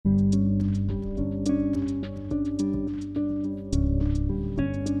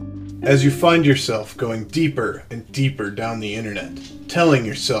As you find yourself going deeper and deeper down the internet, telling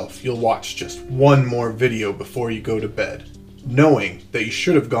yourself you'll watch just one more video before you go to bed, knowing that you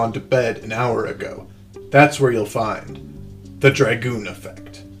should have gone to bed an hour ago, that's where you'll find the Dragoon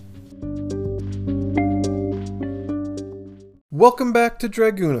Effect. Welcome back to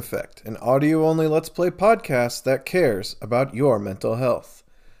Dragoon Effect, an audio-only Let's Play podcast that cares about your mental health.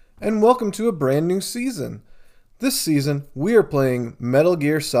 And welcome to a brand new season. This season, we are playing Metal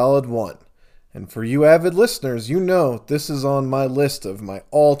Gear Solid 1. And for you avid listeners, you know this is on my list of my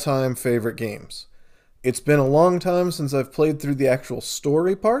all-time favorite games. It's been a long time since I've played through the actual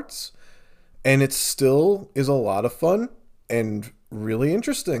story parts, and it still is a lot of fun and really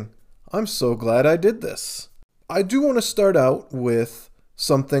interesting. I'm so glad I did this. I do want to start out with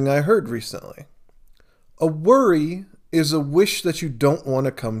something I heard recently. A worry is a wish that you don't want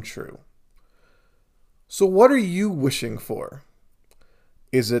to come true. So what are you wishing for?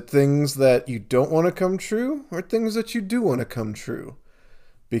 Is it things that you don't want to come true or things that you do want to come true?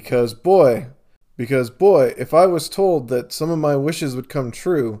 Because boy, if I was told that some of my wishes would come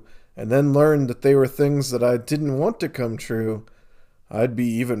true and then learned that they were things that I didn't want to come true, I'd be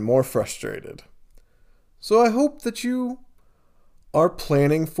even more frustrated. So I hope that you are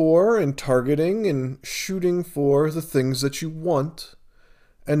planning for and targeting and shooting for the things that you want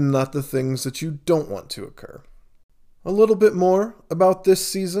and not the things that you don't want to occur. A little bit more about this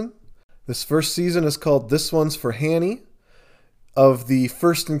season. This first season is called This One's for Hanny of the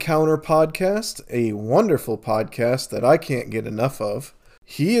First Encounter podcast, a wonderful podcast that I can't get enough of.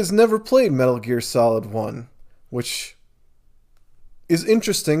 He has never played Metal Gear Solid 1, which is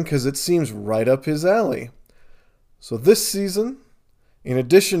interesting because it seems right up his alley. So this season, in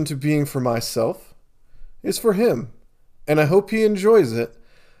addition to being for myself, is for him. And I hope he enjoys it,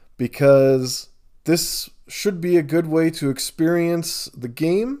 because this should be a good way to experience the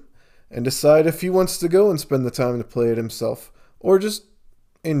game and decide if he wants to go and spend the time to play it himself or just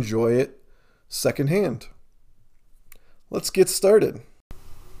enjoy it secondhand. Let's get started.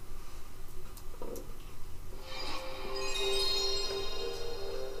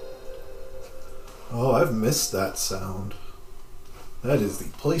 Oh, I've missed that sound. That is the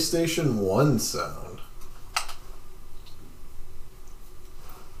PlayStation 1 sound.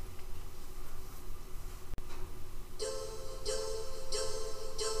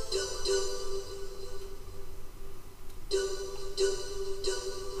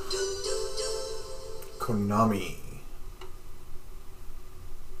 Konami.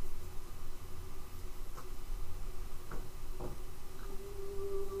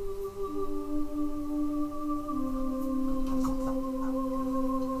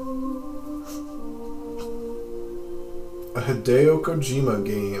 A Hideo Kojima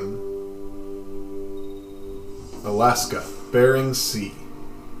game. Alaska, Bering Sea.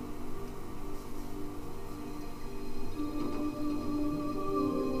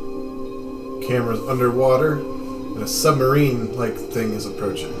 Camera's underwater, and a submarine-like thing is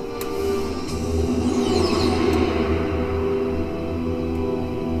approaching.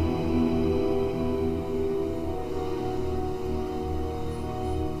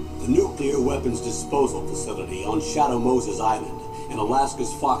 The nuclear weapons disposal facility on Shadow Moses Island in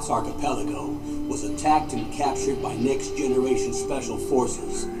Alaska's Fox Archipelago was attacked and captured by Next Generation Special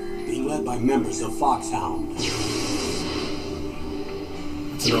Forces, being led by members of Foxhound.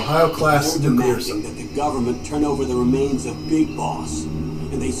 It's an Ohio-class nuclear demanding that the government turn over the remains of Big Boss,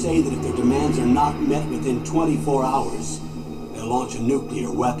 and they say that if their demands are not met within 24 hours, they'll launch a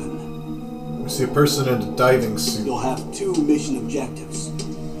nuclear weapon. We see a person in a diving suit. You'll have two mission objectives.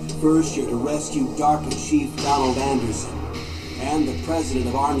 First, you're to rescue DARPA Chief Donald Anderson and the president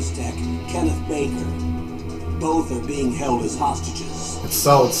of Armstech, Kenneth Baker. Both are being held as hostages. It's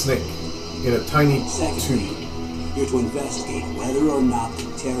Solid Snake in a tiny Secondly, tube. you're to investigate whether or not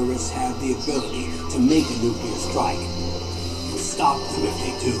the terrorists have the ability to make a nuclear strike and stop them if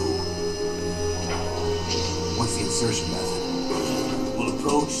they do. What's the insertion method? We'll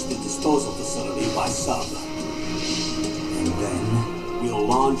approach the disposal facility by sub. And then we'll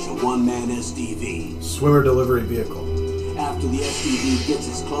launch a one-man SDV. Swimmer delivery vehicle. After the SDV gets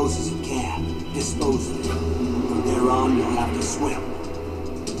as close as it can, dispose of it. From there on, you'll have to swim.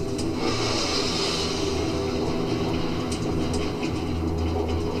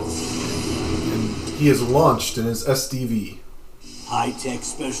 He is launched in his SDV. High-Tech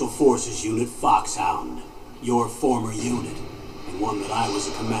Special Forces Unit Foxhound. Your former unit, and one that I was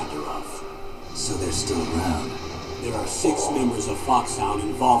a commander of. So they're still around. There are 6 members of Foxhound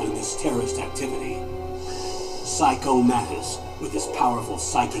involved in this terrorist activity. Psycho Mattis, with his powerful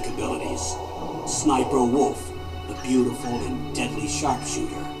psychic abilities. Sniper Wolf, the beautiful and deadly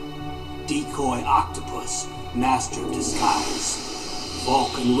sharpshooter. Decoy Octopus, Master of Disguise,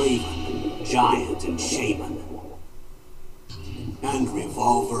 Vulcan Raven, Giant and Shaman, and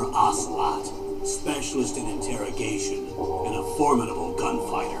Revolver Ocelot, Specialist in Interrogation and a formidable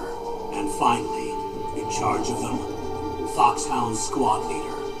gunfighter. And finally, in charge of them, Foxhound Squad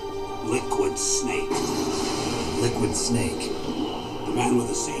Leader, Liquid Snake. Liquid Snake. The man with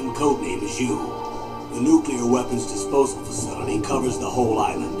the same codename as you. The nuclear weapons disposal facility covers the whole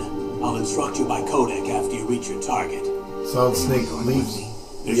island. I'll instruct you by codec after you reach your target. Solid Snake leaves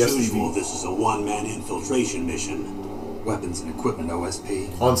the As usual, SDV. this is a one-man infiltration mission. Weapons and equipment OSP.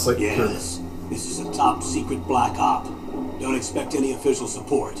 On-site Yes, this is a top-secret black op. Don't expect any official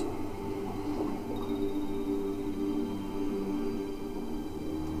support.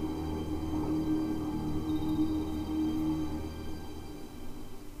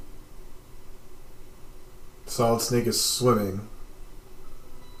 Solid Snake is swimming.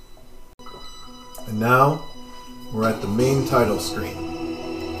 And now, we're at the main title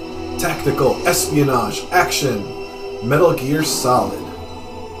screen. Tactical, espionage, action, Metal Gear Solid.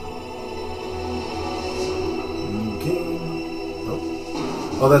 New game.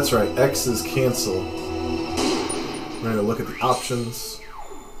 Oh, that's right, X is cancel. We're going to look at the options.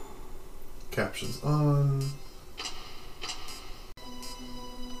 Captions on.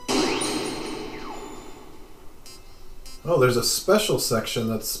 Oh, there's a special section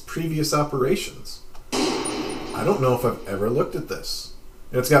that's previous operations. I don't know if I've ever looked at this.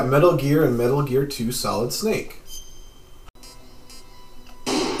 And it's got Metal Gear and Metal Gear 2 Solid Snake.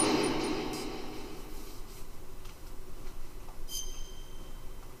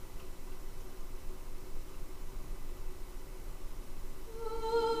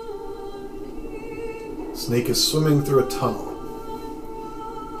 Snake is swimming through a tunnel.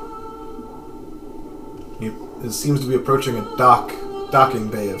 It seems to be approaching a docking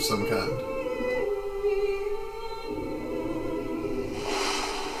bay of some kind.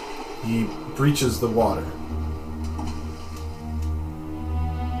 He breaches the water.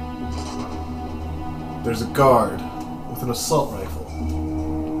 There's a guard with an assault rifle.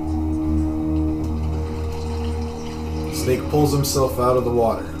 Snake pulls himself out of the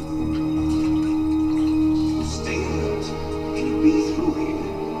water. Stay alert. Can you be through here?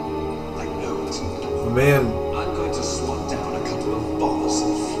 I know it. The man I'm going to swat down a couple of bombs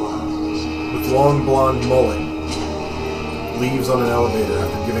and flowers. with long blonde mullet leaves on an elevator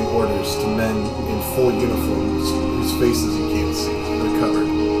after giving orders to men in full uniforms whose faces you can't see. They're covered.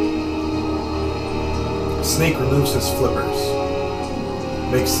 Snake removes his flippers.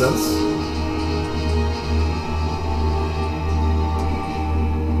 Makes sense?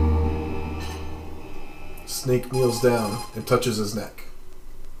 Snake kneels down and touches his neck.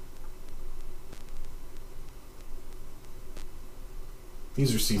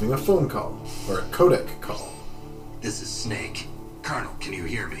 He's receiving a phone call, or a codec call. This is Snake. Colonel, can you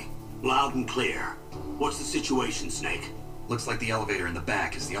hear me? Loud and clear. What's the situation, Snake? Looks like the elevator in the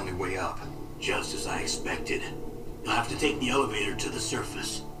back is the only way up. Just as I expected. You'll have to take the elevator to the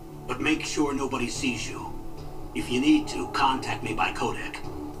surface. But make sure nobody sees you. If you need to, contact me by codec.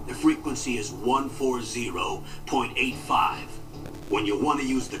 The frequency is 140.85. When you want to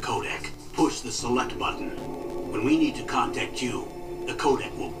use the codec, push the select button. When we need to contact you, the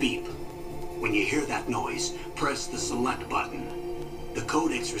codec will beep. When you hear that noise, press the select button. The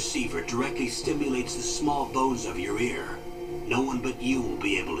codec's receiver directly stimulates the small bones of your ear. No one but you will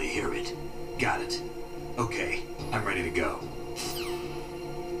be able to hear it. Got it. Okay, I'm ready to go.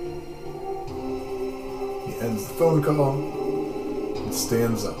 He ends the phone call and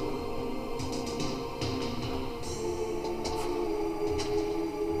stands up.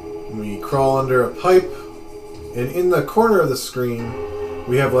 We crawl under a pipe, and in the corner of the screen,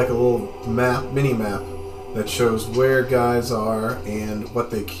 we have like a little map, mini map, that shows where guys are and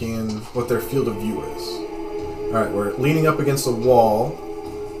what their field of view is. Alright, we're leaning up against a wall,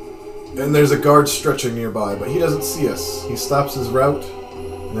 and there's a guard stretching nearby, but he doesn't see us. He stops his route,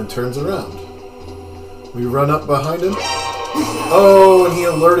 and then turns around. We run up behind him. Oh, and he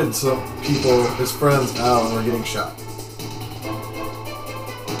alerted some people, his friends, out, and we're getting shot.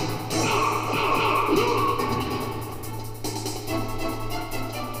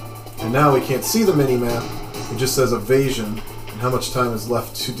 And now we can't see the mini-map. It just says evasion, and how much time is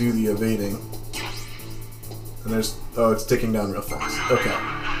left to do the evading. And there's... oh, it's ticking down real fast. Okay.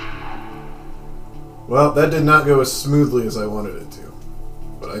 Well, that did not go as smoothly as I wanted it to.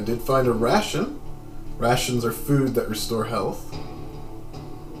 But I did find a ration. Rations are food that restore health.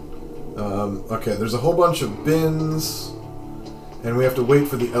 Okay, there's a whole bunch of bins. And we have to wait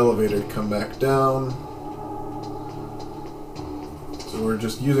for the elevator to come back down. So so we're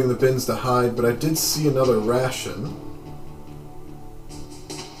just using the bins to hide, but I did see another ration.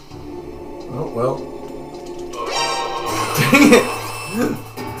 Oh, well. Dang it!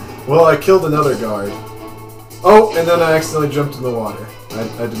 Well, I killed another guard. Oh, and then I accidentally jumped in the water.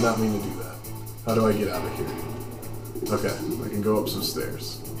 I did not mean to do that. How do I get out of here? Okay, I can go up some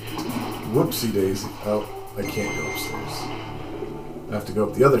stairs. Whoopsie daisy. Oh, I can't go upstairs. I have to go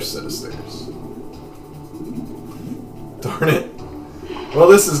up the other set of stairs. Darn it. Well,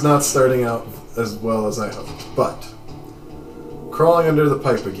 this is not starting out as well as I hoped, but crawling under the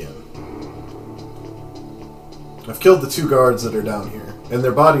pipe again. I've killed the 2 guards that are down here, and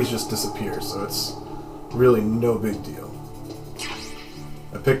their bodies just disappear, so it's really no big deal.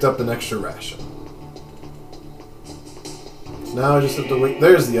 I picked up an extra ration. So now I just have to wait.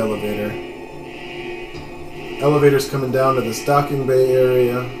 There's the elevator. Elevator's coming down to this docking bay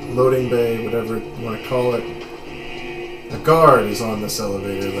area, loading bay, whatever you want to call it. A guard is on this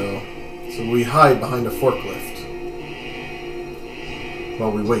elevator, though, so we hide behind a forklift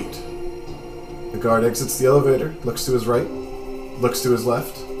while we wait. The guard exits the elevator, looks to his right, looks to his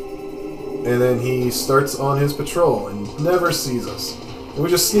left, and then he starts on his patrol and never sees us. And we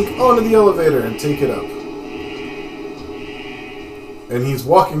just sneak onto the elevator and take it up. And he's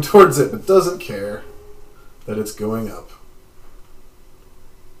walking towards it, but doesn't care that it's going up.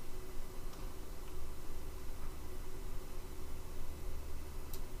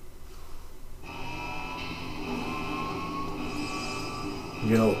 You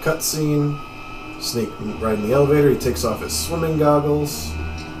get a little cutscene. Snake riding the elevator. He takes off his swimming goggles.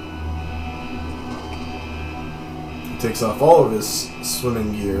 He takes off all of his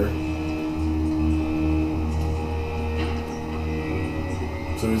swimming gear.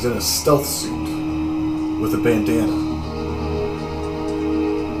 So he's in a stealth suit with a bandana.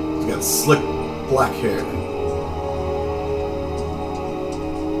 He's got slick black hair.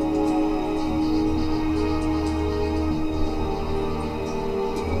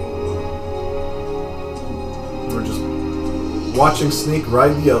 We're just watching Snake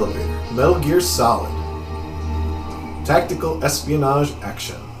ride the elevator. Metal Gear Solid. Tactical espionage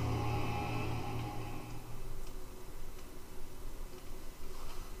action.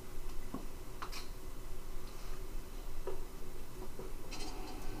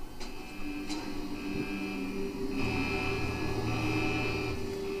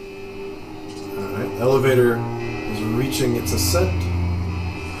 Elevator is reaching its ascent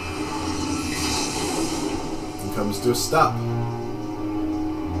and comes to a stop.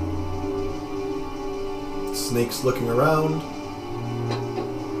 Snake's looking around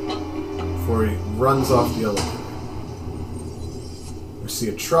before he runs off the elevator. We see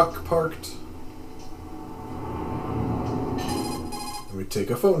a truck parked, and we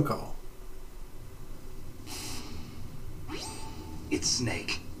take a phone call. It's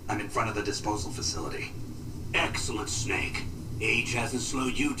Snake. I'm in front of the disposal facility. Excellent, Snake. Age hasn't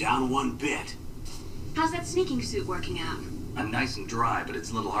slowed you down one bit. How's that sneaking suit working out? I'm nice and dry, but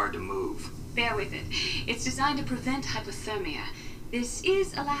it's a little hard to move. Bear with it. It's designed to prevent hypothermia. This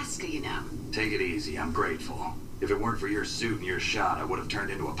is Alaska, you know. Take it easy, I'm grateful. If it weren't for your suit and your shot, I would have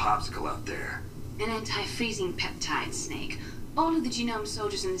turned into a popsicle out there. An anti-freezing peptide, Snake. All of the genome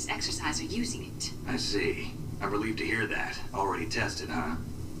soldiers in this exercise are using it. I see. I'm relieved to hear that. Already tested, huh?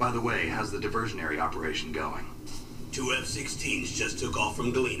 By the way, how's the diversionary operation going? 2 F-16s just took off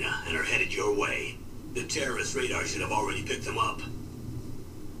from Galena and are headed your way. The terrorist radar should have already picked them up.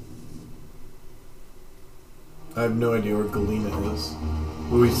 I have no idea where Galena is.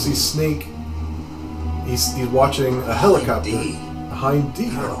 We see Snake. He's watching a helicopter. D. A Hind D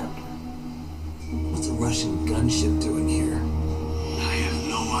Colonel. helicopter. What's a Russian gunship doing here? I have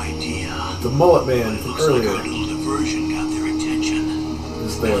no idea. The Mullet Man It from looks like earlier our little diversion got their attention.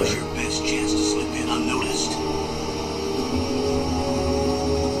 is Now's there. your best chance to slip in unnoticed.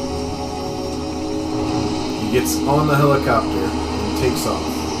 He gets on the helicopter and takes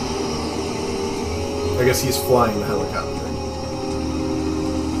off. I guess he's flying the helicopter.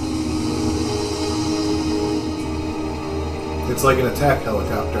 It's like an attack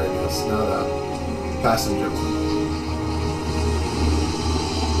helicopter, I guess, not a passenger one.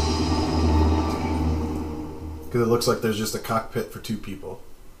 Because it looks like there's just a cockpit for 2 people.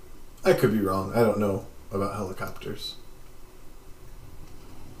 I could be wrong. I don't know about helicopters.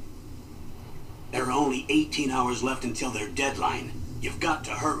 There are only 18 hours left until their deadline. You've got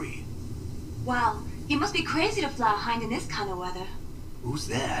to hurry. Wow, you must be crazy to fly a Hind in this kind of weather. Who's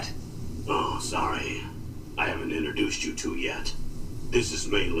that? Oh, sorry. I haven't introduced you to yet. This is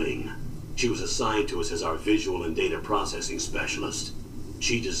Mei Ling. She was assigned to us as our visual and data processing specialist.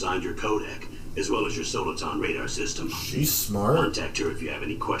 She designed your codec, as well as your Soliton radar system. She's smart. Contact her if you have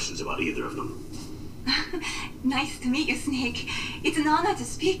any questions about either of them. Nice to meet you, Snake. It's an honor to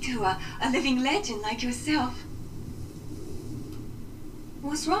speak to a living legend like yourself.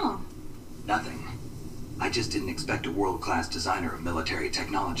 What's wrong? Nothing. I just didn't expect a world-class designer of military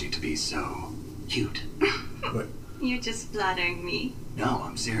technology to be so cute. Wait. You're just flattering me. No,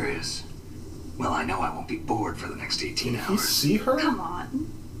 I'm serious. Well, I know I won't be bored for the next 18 Can he hours. see her? Come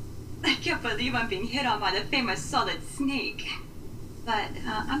on. I can't believe I'm being hit on by the famous Solid Snake. But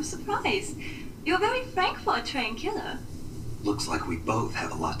I'm surprised. You're very frank for a trained killer. Looks like we both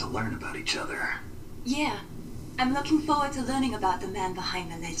have a lot to learn about each other. Yeah. I'm looking forward to learning about the man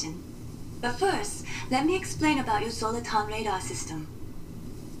behind the legend. But first, let me explain about your Soliton radar system.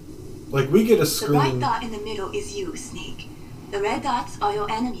 Like, we get a The bright screen. dot in the middle is you, Snake. The red dots are your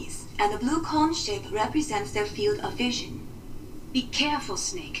enemies, and the blue cone shape represents their field of vision. Be careful,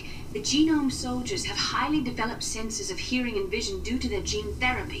 Snake. The genome soldiers have highly developed senses of hearing and vision due to their gene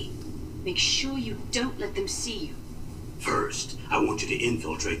therapy. Make sure you don't let them see you. First, I want you to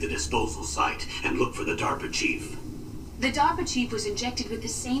infiltrate the disposal site and look for the DARPA chief. The DARPA chief was injected with the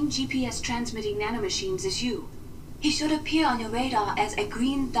same GPS transmitting nanomachines as you. He should appear on your radar as a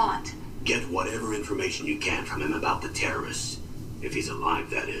green dot. Get whatever information you can from him about the terrorists. If he's alive,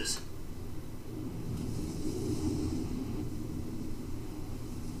 that is.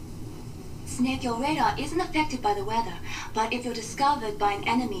 Snake, your radar isn't affected by the weather, but if you're discovered by an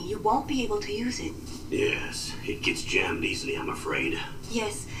enemy, you won't be able to use it. Yes, it gets jammed easily, I'm afraid.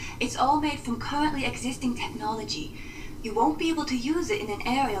 Yes, it's all made from currently existing technology. You won't be able to use it in an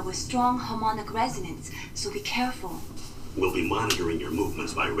area with strong harmonic resonance, so be careful. We'll be monitoring your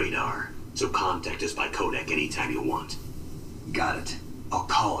movements by radar, so contact us by codec anytime you want. Got it. I'll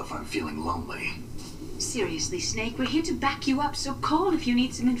call if I'm feeling lonely. Seriously, Snake, we're here to back you up, so call if you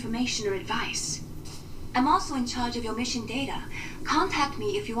need some information or advice. I'm also in charge of your mission data. Contact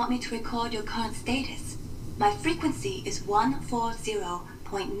me if you want me to record your current status. My frequency is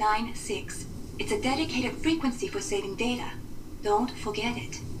 140.96. It's a dedicated frequency for saving data. Don't forget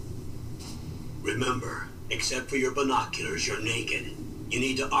it. Remember, except for your binoculars, you're naked. You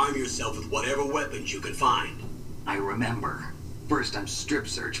need to arm yourself with whatever weapons you can find. I remember. First, I'm strip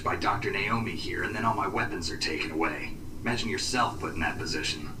searched by Dr. Naomi here, and then all my weapons are taken away. Imagine yourself put in that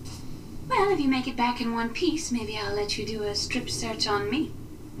position. Well, if you make it back in one piece, maybe I'll let you do a strip search on me.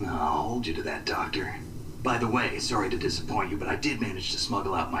 I'll hold you to that, Doctor. By the way, sorry to disappoint you, but I did manage to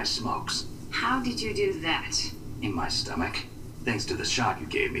smuggle out my smokes. How did you do that? In my stomach. Thanks to the shot you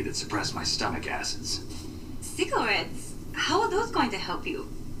gave me that suppressed my stomach acids. Cigarettes? How are those going to help you?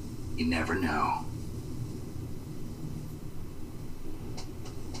 You never know.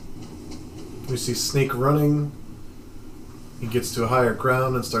 We see Snake running. He gets to a higher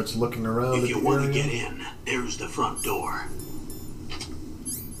ground and starts looking around If at you the want to area. get in, there's the front door.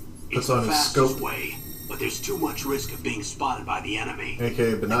 Puts It's on the his fastest scope. way, but there's too much risk of being spotted by the enemy. AKA I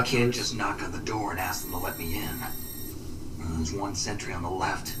can't binoculars. just knock on the door and ask them to let me in. There's one sentry on the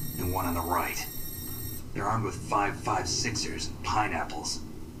left and one on the right. They're armed with 5.56ers and pineapples.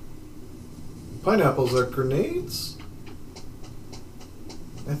 Pineapples are grenades?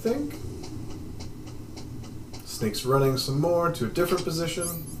 I think. Snake's running some more to a different position.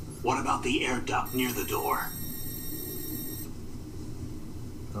 What about the air duct near the door?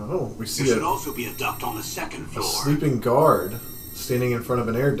 Oh, we There see should a also be a duct on the second floor. sleeping guard standing in front of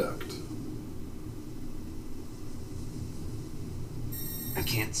an air duct. I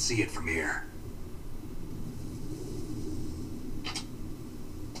can't see it from here.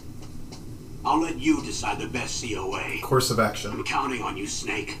 I'll let you decide the best COA. Course of action. I'm counting on you,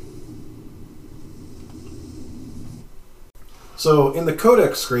 Snake. So in the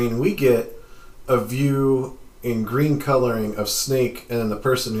codec screen, we get a view in green coloring of Snake and then the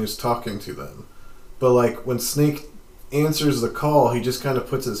person who's talking to them. But like when Snake answers the call, he just kind of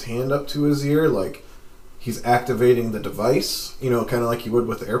puts his hand up to his ear like he's activating the device, you know, kind of like you would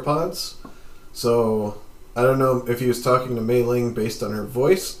with AirPods. So I don't know if he was talking to Mei Ling based on her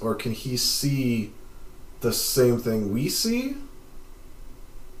voice, or can he see the same thing we see?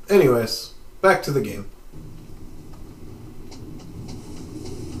 Anyways, back to the game.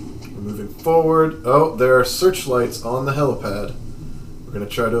 We're moving forward. Oh, there are searchlights on the helipad. We're going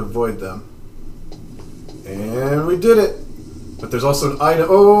to try to avoid them. And we did it! But there's also an item.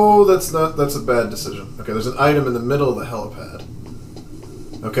 Oh, that's a bad decision. Okay, there's an item in the middle of the helipad.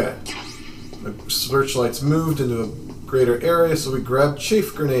 Okay. The searchlights moved into a greater area, so we grabbed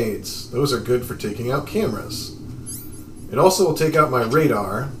chafe grenades. Those are good for taking out cameras. It also will take out my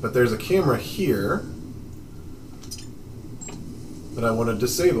radar, but there's a camera here. that I want to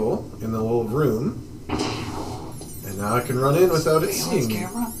disable in the little room. And now I can run in without it seeing me.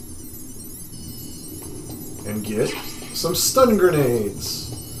 And get some stun grenades.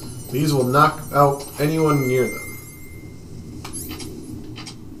 These will knock out anyone near them.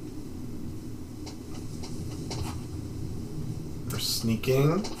 We're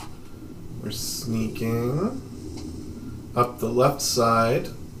sneaking. We're sneaking. Up the left side.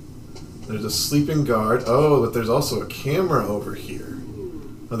 There's a sleeping guard. Oh, but there's also a camera over here.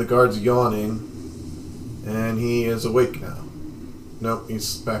 Oh, the guard's yawning. And he is awake now. Nope,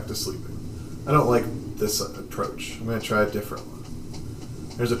 he's back to sleeping. I don't like this approach. I'm going to try a different one.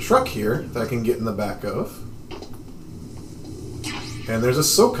 There's a truck here that I can get in the back of. And there's a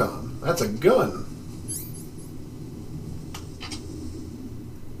SOCOM. That's a gun.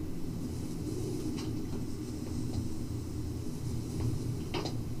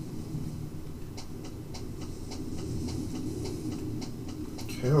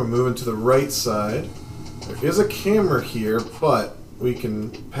 Okay, we're moving to the right side. There is a camera here, but we can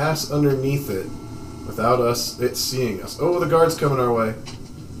pass underneath it without it seeing us. Oh, the guard's coming our way.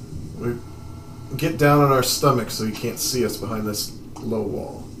 We get down on our stomachs so he can't see us behind this low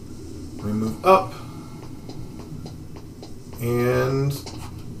wall. We move up. And...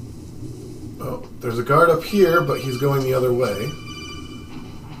 oh, there's a guard up here, but he's going the other way.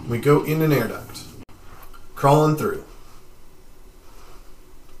 We go in an air duct. Crawling through.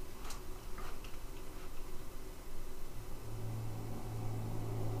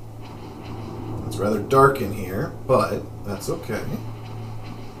 It's rather dark in here, but that's okay.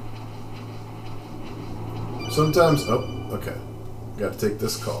 Sometimes... oh, okay. Gotta take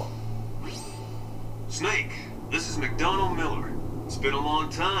this call. Snake, this is McDonald Miller. It's been a long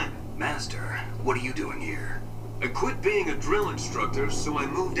time. Master, what are you doing here? I quit being a drill instructor, so I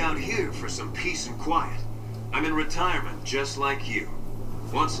moved out here for some peace and quiet. I'm in retirement, just like you.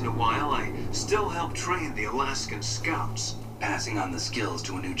 Once in a while, I still help train the Alaskan Scouts. Passing on the skills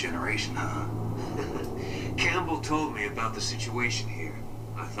to a new generation, huh? Campbell told me about the situation here.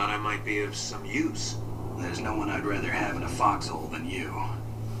 I thought I might be of some use. There's no one I'd rather have in a foxhole than you.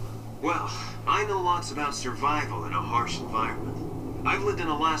 Well, I know lots about survival in a harsh environment. I've lived in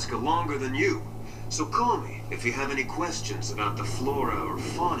Alaska longer than you, so call me if you have any questions about the flora or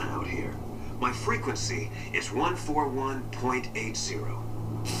fauna out here. My frequency is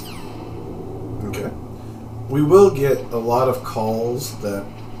 141.80. Okay. We will get a lot of calls that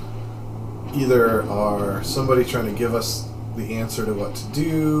either are somebody trying to give us the answer to what to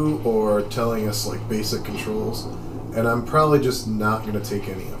do or telling us like basic controls, and I'm probably just not going to take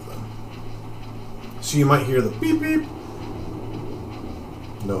any of them. So you might hear the beep beep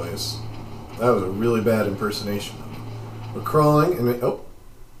noise. That was a really bad impersonation of it. We're crawling and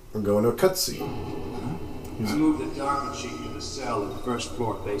we're going to a cutscene. I moved the dark machine to the cell in the first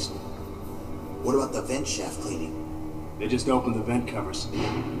floor basement. What about the vent shaft cleaning? They just opened the vent covers.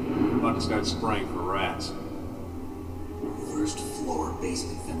 I'm about to start spraying for rats. First floor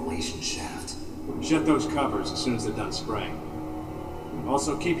basement ventilation shaft. Shut those covers as soon as they're done spraying.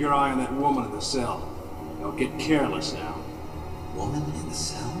 Also keep your eye on that woman in the cell. Don't get careless now. Woman in the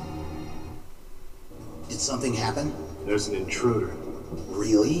cell? Did something happen? There's an intruder.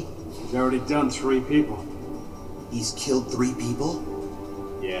 Really? He's already done 3 people. He's killed 3 people?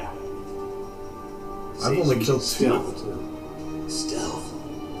 Yeah. I've only killed 2. Stealth, too. Stealth?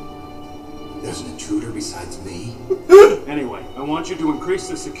 There's an intruder besides me? Anyway, I want you to increase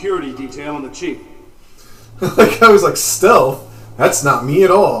the security detail on the chief. Like, I was like, stealth? That's not me at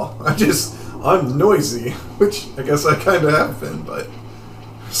all. I'm noisy, which I guess I kind of have been, but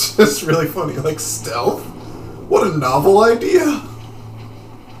it's just really funny. Like, stealth? What a novel idea!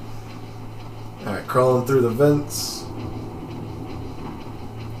 Alright, crawling through the vents.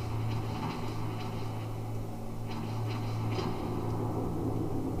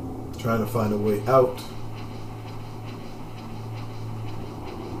 Trying to find a way out.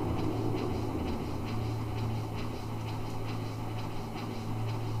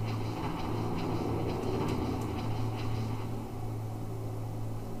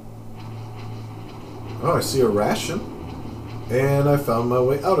 Oh, I see a ration. And I found my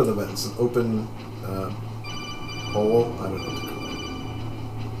way out of the vents. An open hole. I don't know what to call it.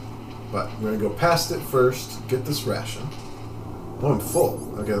 But I'm going to go past it first, get this ration. Oh, I'm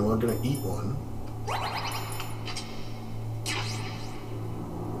full. Okay, then we're going to eat one.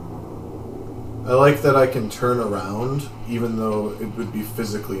 I like that I can turn around, even though it would be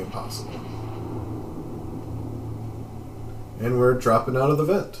physically impossible. And we're dropping out of the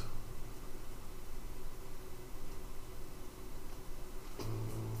vent.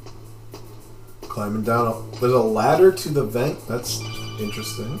 Climbing down. There's a ladder to the vent. That's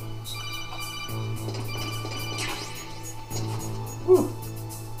interesting. Whew.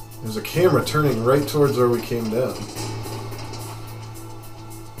 There's a camera turning right towards where we came down.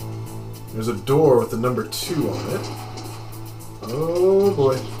 There's a door with the number 2 on it. Oh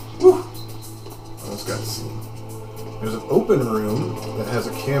boy. Whew. Almost got seen. There's an open room that has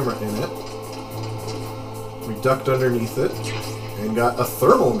a camera in it. We ducked underneath it and got a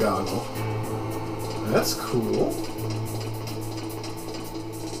thermal goggle. That's cool.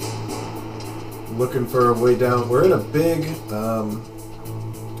 Looking for a way down. We're in a big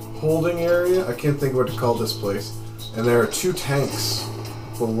holding area. I can't think what to call this place. And there are 2 tanks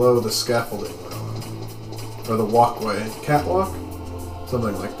below the scaffolding we're on. Or the walkway. Catwalk?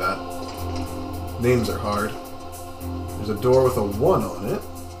 Something like that. Names are hard. There's a door with a 1 on it.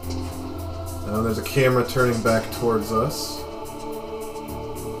 There's a camera turning back towards us.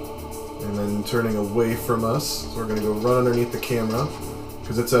 And then turning away from us. So we're going to go run underneath the camera.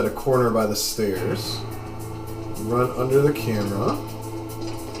 Because it's at a corner by the stairs. Run under the camera.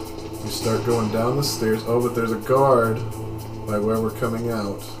 We start going down the stairs. Oh, but there's a guard by where we're coming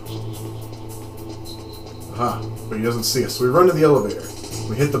out. Aha, but he doesn't see us. So we run to the elevator.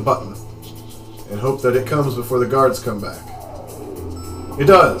 We hit the button. And hope that it comes before the guards come back. It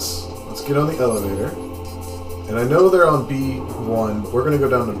does! Let's get on the elevator. And I know they're on B1, but we're going to go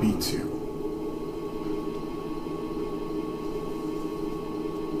down to B2.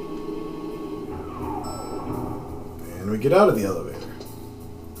 And we get out of the elevator.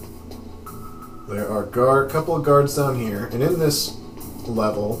 There are a couple of guards down here, and in this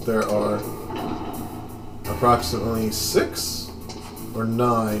level there are approximately 6 or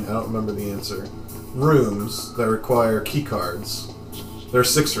 9, I don't remember the answer, rooms that require key cards. There are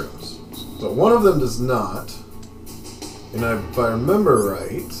 6 rooms, but one of them does not, and if I remember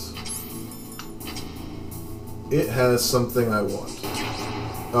right, it has something I want.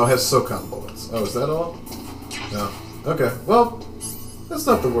 Oh, it has SOCOM bullets. Oh, is that all? No. Okay, well, that's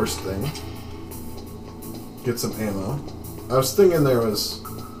not the worst thing. Get some ammo. I was thinking there was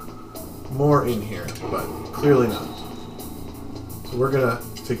more in here, but clearly not. So we're gonna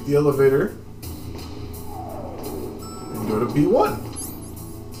take the elevator and go to B1.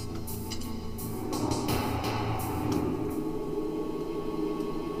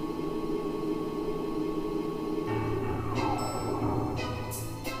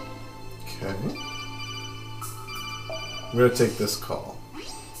 Okay. I'm gonna take this call.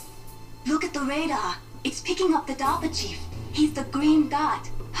 Look at the radar. It's picking up the DARPA chief. He's the green dot.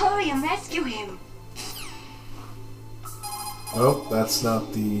 Hurry and rescue him. Oh, that's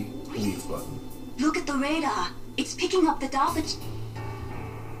not the leave button. Look at the radar. It's picking up the DARPA chief.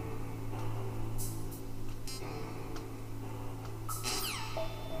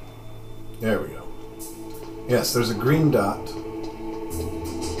 There we go. Yes, there's a green dot.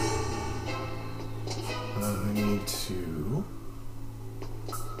 I need to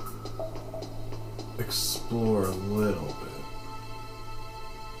explore a little bit.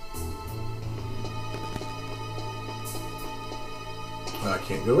 I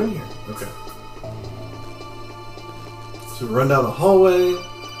can't go in here. Okay. So we run down the hallway.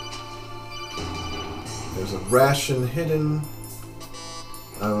 There's a ration hidden.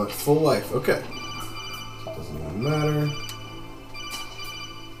 I'm at full life. Okay. So it doesn't even matter.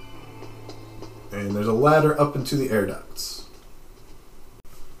 And there's a ladder up into the air ducts.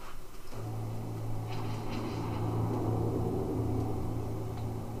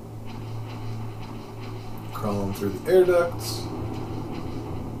 Crawling through the air ducts.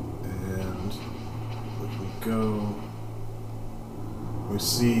 And we can go. We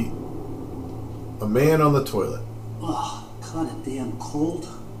see a man on the toilet. Oh, kinda damn cold.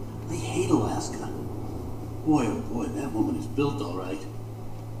 I hate Alaska. Boy, oh boy, that woman is built all right.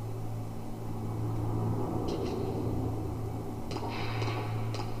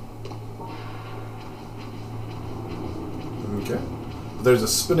 Okay. There's a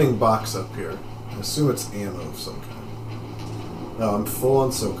spinning box up here. I assume it's ammo of some kind. No, I'm full on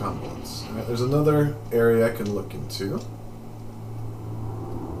SOCOM bullets. Alright, there's another area I can look into.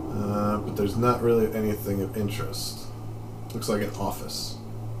 But there's not really anything of interest. Looks like an office.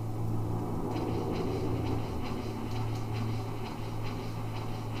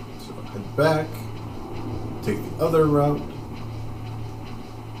 So I'll head back. Take the other route.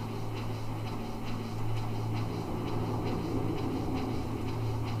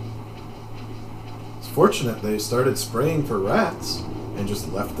 It's fortunate they started spraying for rats and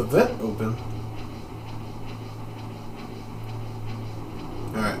just left the vent open.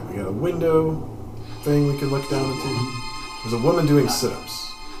 Alright, we got a window thing we can look down into. There's a woman doing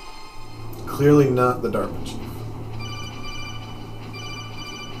sit-ups. clearly not the DARPA chief.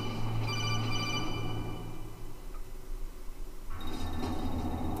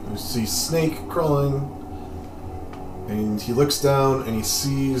 You see Snake crawling, and he looks down and he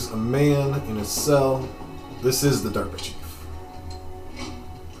sees a man in a cell. This is the DARPA chief.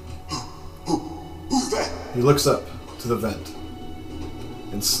 Who's that? He looks up to the vent,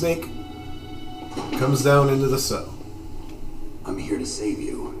 and Snake comes down into the cell. I'm here to save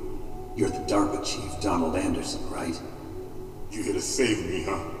you. You're the DARPA chief, Donald Anderson, right? You here to save me,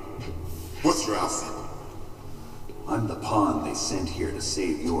 huh? What's your outfit? I'm the pawn they sent here to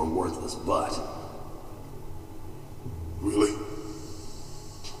save your worthless butt. Really?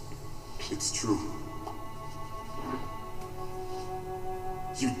 It's true.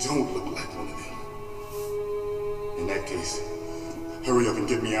 You don't look like one of them. In that case, hurry up and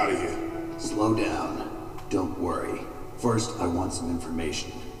get me out of here. Slow down. Don't worry. First, I want some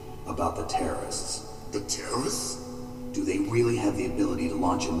information about the terrorists. The terrorists? Do they really have the ability to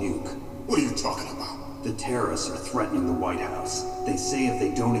launch a nuke? What are you talking about? The terrorists are threatening the White House. They say if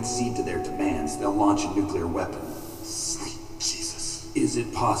they don't accede to their demands, they'll launch a nuclear weapon. Sweet Jesus. Is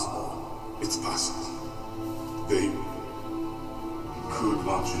it possible? It's possible. They could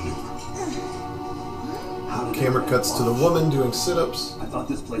launch a nuke. How did Camera cuts to the woman doing sit-ups, I thought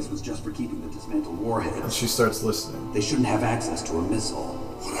this place was just for keeping the dismantled and warheads. she starts listening. They shouldn't have access to a missile.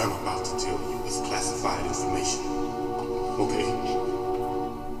 What I'm about to tell you is classified information. Okay?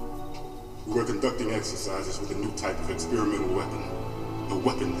 We're conducting exercises with a new type of experimental weapon. A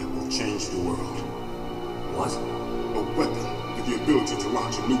weapon that will change the world. What? A weapon with the ability to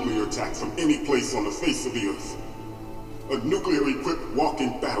launch a nuclear attack from any place on the face of the Earth. A nuclear-equipped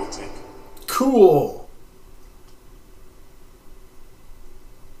walking battle tank. Cool!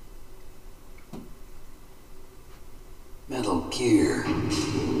 Metal Gear.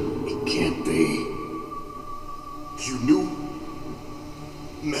 It can't be. You knew?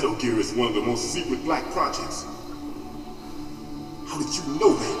 Metal Gear is one of the most secret black projects. How did you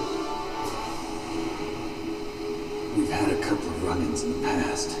know that? We've had a couple of run-ins in the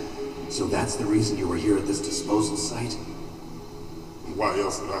past. So that's the reason you were here at this disposal site? Why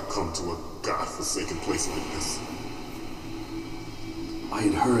else would I come to a godforsaken place like this? I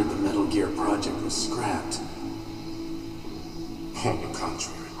had heard the Metal Gear project was scrapped. On the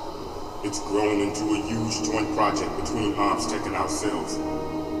contrary, it's grown into a huge joint project between ArmsTech and ourselves.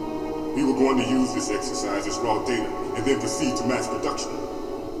 We were going to use this exercise as raw data and then proceed to mass production.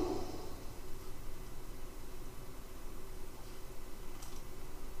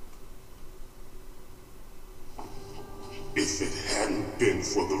 If it hadn't been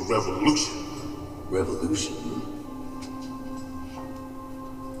for the revolution. Revolution?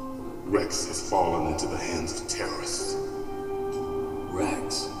 Rex has fallen into the hands of terrorists.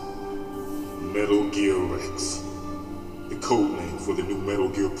 Rex? Metal Gear Rex. The code name for the new Metal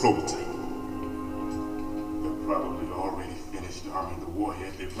Gear prototype. They're probably already finished arming the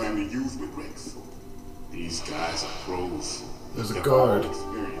warhead they plan to use with Rex. These guys are pros. There's a They're guard all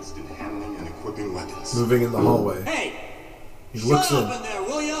experienced in handling and equipping weapons. moving in the hallway. Hey! He looks Shut in. up in there,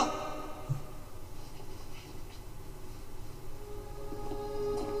 will ya?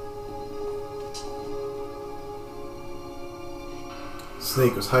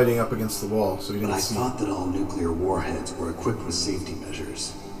 Snake was hiding up against the wall, so he But didn't I see thought that all nuclear warheads were equipped with safety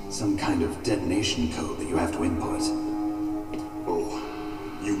measures. Some kind of detonation code that you have to input. Oh,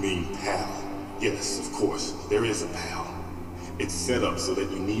 you mean PAL? Yes, of course, there is a PAL. It's set up so that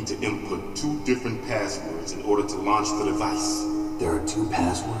you need to input 2 different passwords in order to launch the device. There are 2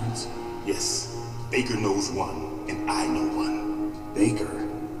 passwords? Yes, Baker knows one, and I know one. Baker?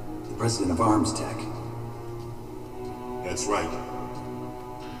 The president of ArmsTech? That's right.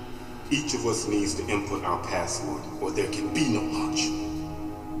 Each of us needs to input our password, or there can be no launch.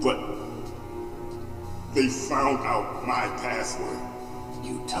 But they found out my password.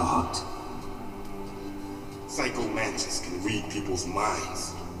 You talked? Psycho Mantis can read people's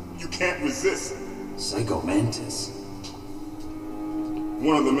minds. You can't resist. Psycho Mantis?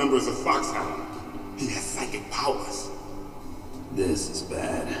 One of the members of Foxhound. He has psychic powers. This is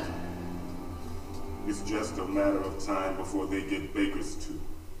bad. It's just a matter of time before they get Baker's too.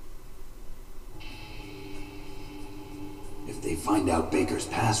 If they find out Baker's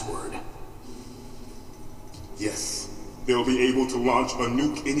password... Yes, they'll be able to launch a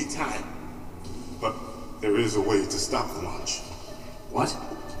nuke anytime. But there is a way to stop the launch. What?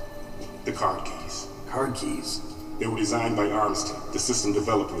 The card keys. Card keys? They were designed by ArmsTech, the system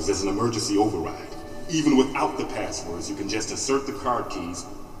developers, as an emergency override. Even without the passwords, you can just insert the card keys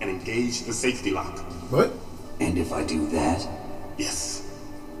and engage the safety lock. What? And if I do that? Yes.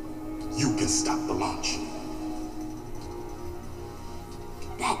 you can stop the launch.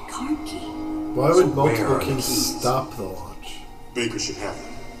 That card key. Why So would where multiple are the keys keys? stop the launch? Baker should have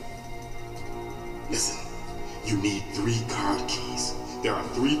them. Listen, you need 3 card keys. There are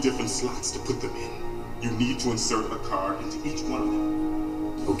 3 different slots to put them in. You need to insert a card into each one of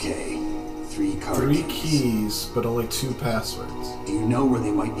them. Okay, 3 card 3 keys. keys, but only 2 passwords. Do you know where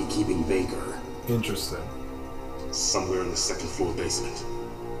they might be keeping Baker? Interesting. Somewhere in the 2nd floor basement.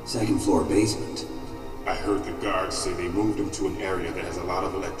 2nd floor basement. I heard the guards say they moved him to an area that has a lot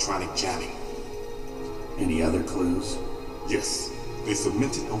of electronic jamming. Any other clues? Yes, they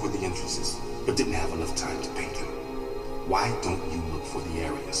cemented over the entrances, but didn't have enough time to paint them. Why don't you look for the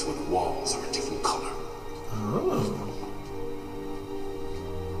areas where the walls are a different color? Oh.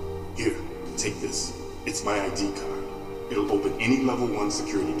 Here, take this. It's my ID card. It'll open any level 1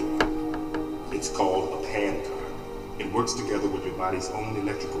 security door. It's called a PAN card. It works together with your body's own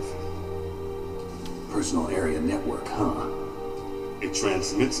electrical field. Personal area network, huh? It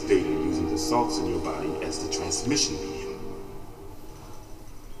transmits data using the salts in your body as the transmission medium.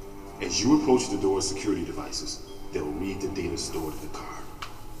 As you approach the door's security devices, they'll read the data stored in the card.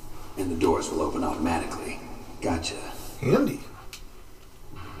 And the doors will open automatically. Gotcha. Handy.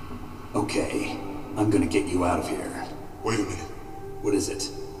 Okay, I'm gonna get you out of here. Wait a minute. What is it?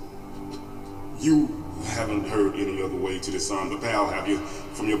 You haven't heard any other way to disarm the PAL, have you?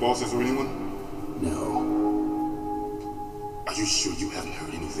 From your bosses or anyone? No. Are you sure you haven't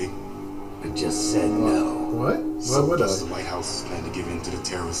heard anything? I just said no. What? Why So would does I? the White House plan to give in to the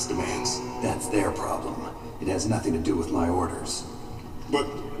terrorists' demands? That's their problem. It has nothing to do with my orders. But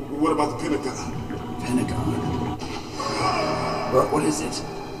what about the Pentagon? Pentagon? What is it?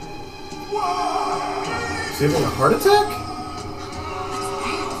 Is he having a heart attack?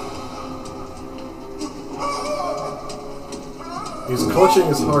 He's clutching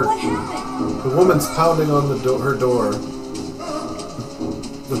his heart. The woman's pounding on the her door.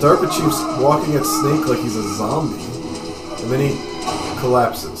 The DARPA chief's walking at Snake like he's a zombie. And then he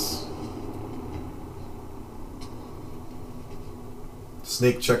collapses.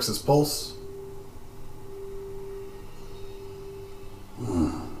 Snake checks his pulse.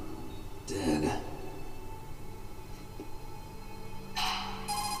 Dead.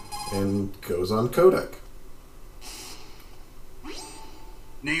 And goes on Kodak.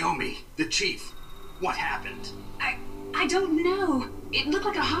 Naomi, the chief. What happened? I don't know. It looked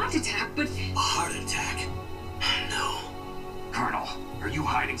like a heart attack, but... A heart attack? No, Colonel, are you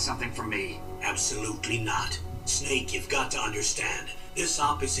hiding something from me? absolutely not. Snake, you've got to understand. This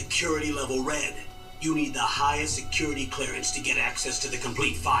op is security level red. You need the highest security clearance to get access to the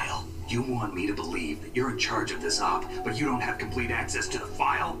complete file. You want me to believe that you're in charge of this op, but you don't have complete access to the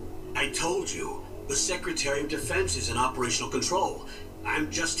file? I told you, the Secretary of Defense is in operational control.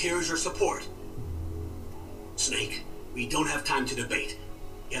 I'm just here as your support. Snake, we don't have time to debate.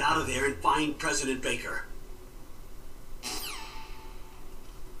 Get out of there and find President Baker.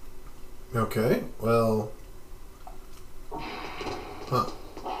 Okay, well... Huh.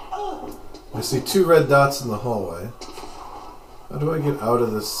 I see 2 red dots in the hallway. How do I get out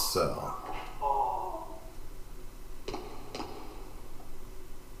of this cell?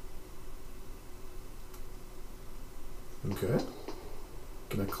 Okay.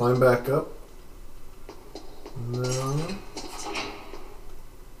 Can I climb back up? No.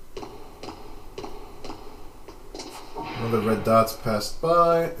 One of the red dots passed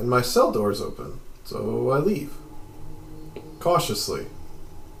by, and my cell door's open, so I leave. Cautiously.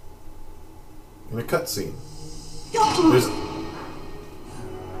 In a cutscene. There's...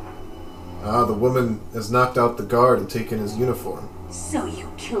 Ah, the woman has knocked out the guard and taken his uniform. So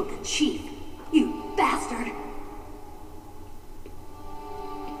you killed the chief, you bastard!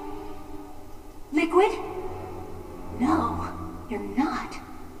 Liquid? No, you're not.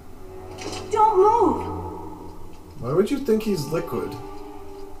 Don't move! Why would you think he's Liquid?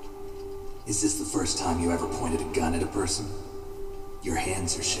 Is this the first time you ever pointed a gun at a person? Your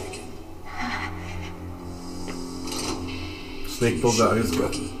hands are shaking. Snake pulls out his gun.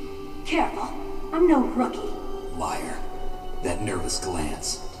 Rookie. Careful, I'm no rookie. Liar. That nervous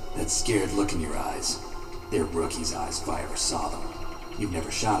glance. That scared look in your eyes. They're rookie's eyes if I ever saw them. You've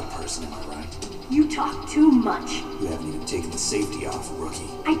never shot a person, am I right? You talk too much. You haven't even taken the safety off, rookie.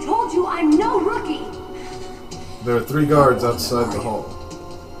 I told you I'm no rookie! There are 3 guards outside the hall.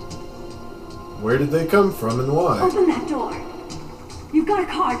 Where did they come from and why? Open that door. You've got a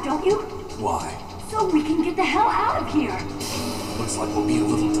card, don't you? Why? So we can get the hell out of here. Looks like we'll be a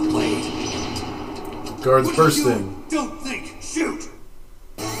little delayed. Guards burst in. Don't think, shoot!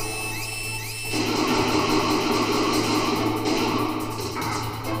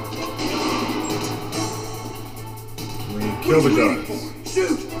 Kill the guards.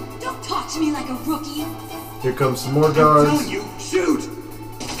 Shoot! Don't talk to me like a rookie. Here comes some more guards. I'm telling you, shoot!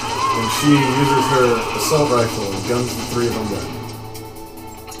 And she uses her assault rifle and guns the three of them down.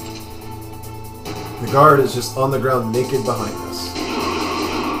 The guard is just on the ground naked behind us.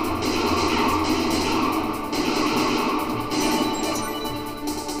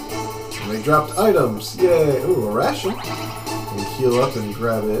 And they dropped items. Yay! Ooh, a ration. And heal up and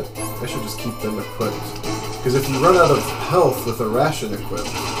grab it. I should just keep them equipped. Because if you run out of health with a ration equipped,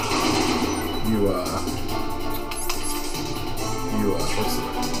 what's the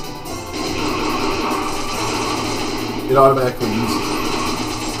word? It automatically uses it.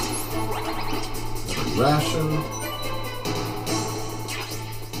 Another ration.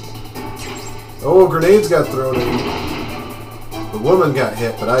 Oh, grenades got thrown in. The woman got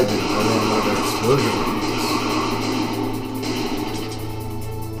hit, but I didn't. I ran another explosion.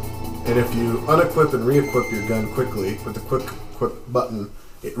 And if you unequip and re-equip your gun quickly with the quick equip button,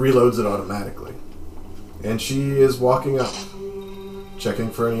 it reloads it automatically. And she is walking up, checking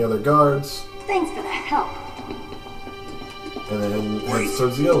for any other guards. Thanks for the help. And then heads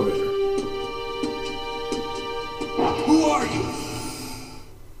towards the elevator. Who are you?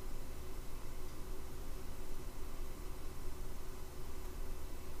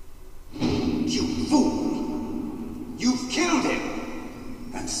 You fool! You've killed him!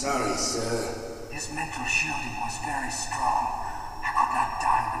 I'm sorry, sir. His mental shielding was very strong. I could not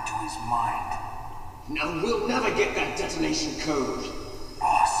dive into his mind. Now we'll never get that detonation code.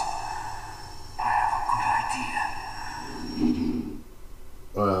 Boss, I have a good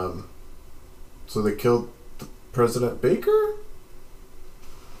idea. So they killed President Baker?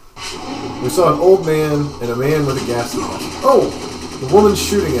 We saw an old man and a man with a gas mask. Oh! The woman's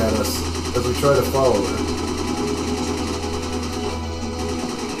shooting at us as we try to follow her.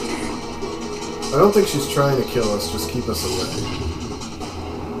 I don't think she's trying to kill us, just keep us away.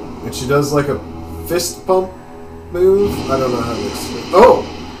 And she does like a fist pump move? I don't know how to explain. Oh!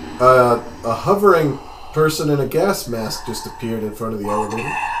 A hovering person in a gas mask just appeared in front of the elevator.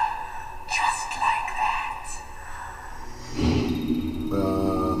 Just like that.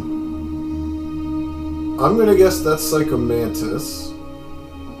 I'm gonna guess that's Psycho Mantis.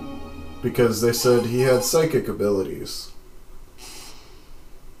 Because they said he had psychic abilities.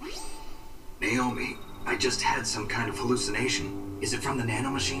 Naomi, I just had some kind of hallucination. Is it from the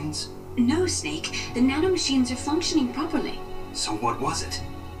nanomachines? No, Snake. The nanomachines are functioning properly. So what was it?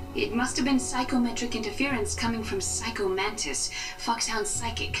 It must have been psychometric interference coming from Psycho Mantis, Foxhound's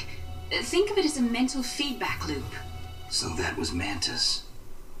psychic. Think of it as a mental feedback loop. So that was Mantis.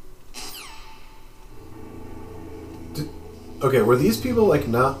 Okay, were these people like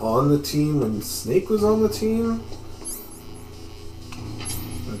not on the team when Snake was on the team?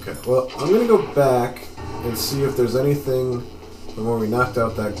 Okay, well, I'm gonna go back and see if there's anything from where we knocked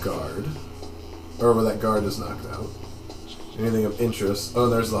out that guard. Or where that guard is knocked out. Anything of interest. Oh,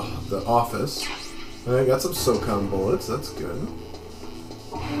 there's the office. I got some SOCOM bullets, that's good.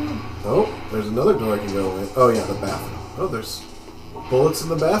 Oh, there's another door I can go in. Oh yeah, the bathroom. Oh, there's bullets in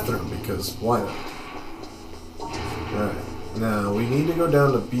the bathroom, because why not? Alright, now we need to go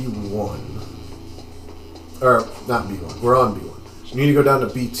down to B1. Or, not B1, we're on B1. We need to go down to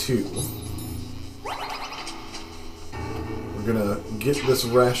B2. We're gonna get this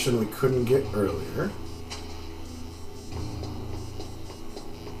ration we couldn't get earlier.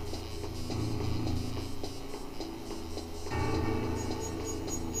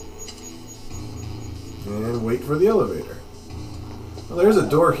 And wait for the elevator. Well, there's a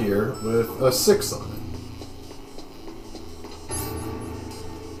door here with a 6 on it.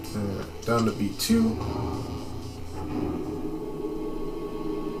 Down to B2.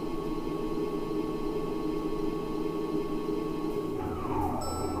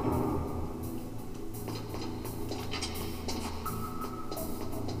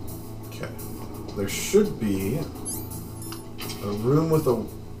 Okay. There should be a room with a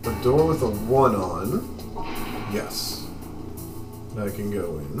door with a 1 on. Yes. I can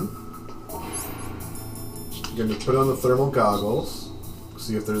go in. I'm going to put on the thermal goggles.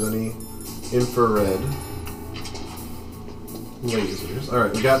 See if there's any infrared lasers.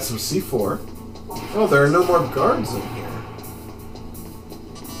 Alright, we got some C4. Oh, there are no more guards in here.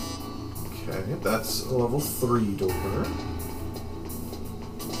 Okay, that's a level 3 door.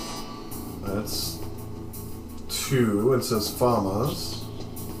 That's 2, and says FAMAS,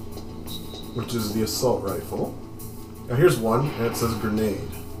 which is the assault rifle. Now here's 1, and it says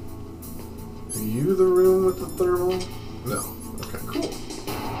grenade. Are you the room with the thermal? No. Okay, cool.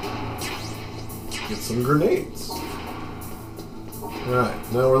 Get some grenades.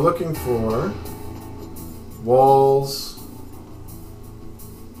 Alright, now we're looking for walls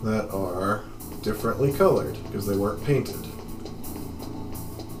that are differently colored because they weren't painted.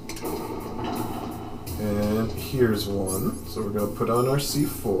 And here's one. So we're going to put on our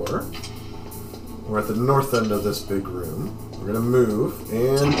C4. We're at the north end of this big room. We're going to move,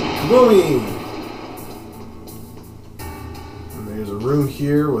 and kaboomy! And there's a room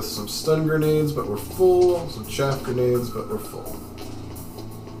here with some stun grenades, but we're full. Some chaff grenades, but we're full.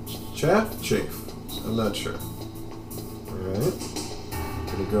 Chaff? Chafe. I'm not sure. Alright.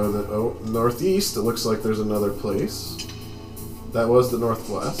 Gonna go the northeast. It looks like there's another place. That was the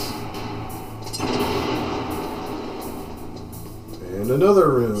northwest. And another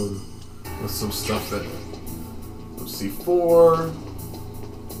room with some stuff in it. Some C4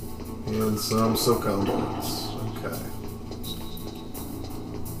 and some SOCOM bullets. Okay.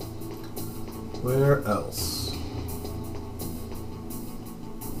 Where else?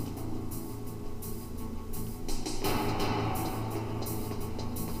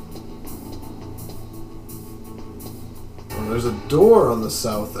 Well, there's a door on the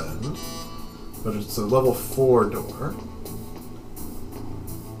south end, but it's a level 4 door.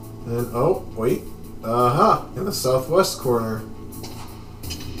 And, oh, wait. Aha! In the southwest corner.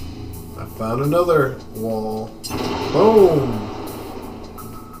 I found another wall. Boom!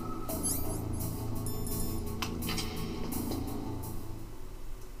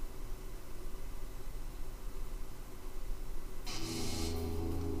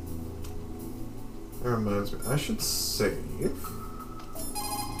 That reminds me, I should save.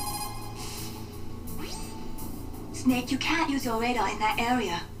 Snake, you can't use your radar in that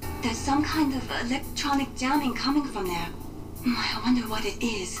area. There's some kind of electronic jamming coming from there. I wonder what it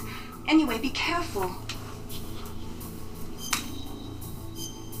is. Anyway, be careful.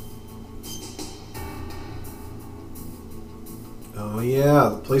 Oh yeah,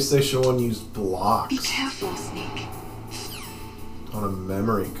 the PlayStation 1 used blocks. Be careful, Snake. On a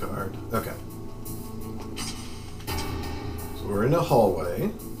memory card. Okay. So we're in a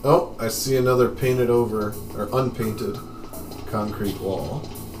hallway. Oh, I see another painted over, or unpainted, concrete wall.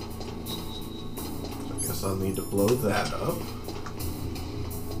 I guess I'll need to blow that up.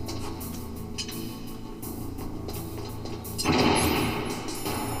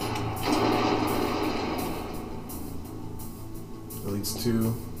 It leads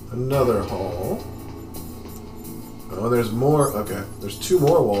to another hall. Oh, there's more. Okay, there's 2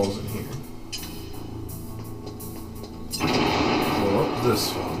 more walls in here. Blow up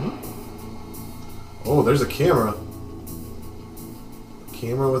this one. Oh, there's a camera. A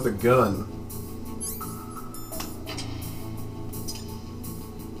camera with a gun.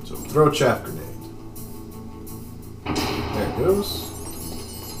 So throw a chaff grenade. There it goes.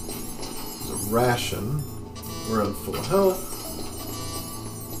 There's a ration. We're on full health.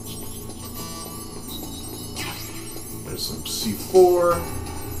 There's some C4.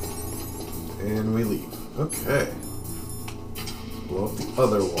 And we leave. Okay. Blow up the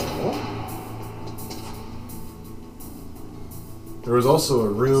other wall. There was also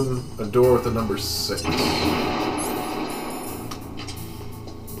a door with the number 6.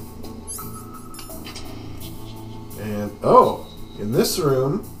 And, oh! In this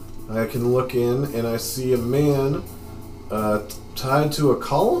room, I can look in and I see a man tied to a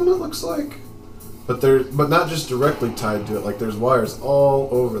column, it looks like. But not just directly tied to it, like there's wires all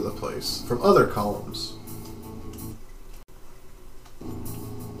over the place from other columns.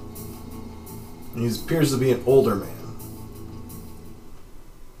 He appears to be an older man.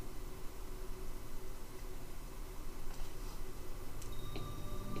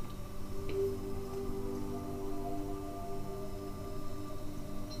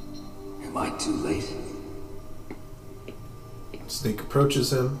 Am I too late? Snake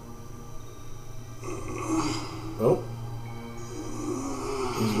approaches him. Oh.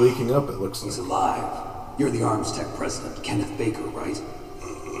 He's waking up, it looks like. He's alive. You're the Arms Tech president, Kenneth Baker, right?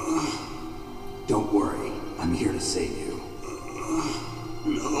 Don't worry. I'm here to save you.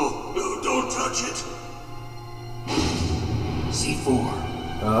 No, don't touch it. C4.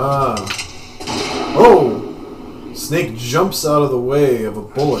 Ah. Oh! Snake jumps out of the way of a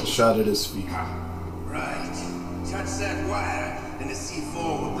bullet shot at his feet. Right. Touch that wire, and the C4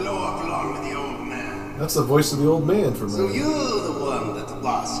 will blow up along with the old man. That's the voice of the old man from So you're the one that the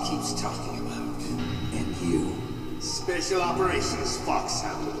boss keeps talking about. And you. Special Operations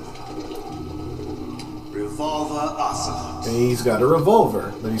Foxhound. Revolver Ocelot. And he's got a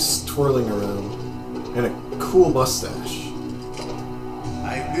revolver that he's twirling around. And a cool mustache.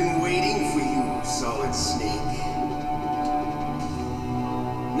 I've been waiting for you, Solid Snake.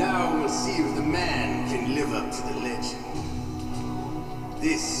 Now we'll see if the man can live up to the legend.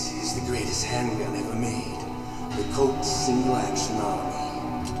 This is the greatest handgun ever made. The Colt Single Action Army.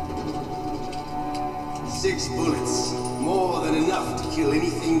 6 bullets. More than enough to kill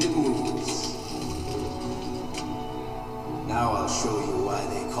anything that moves. Now I'll show you why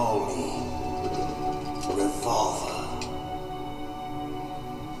they call me Revolver.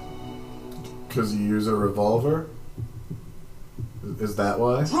 Because you use a revolver? Is that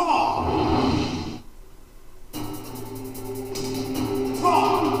why? Draw!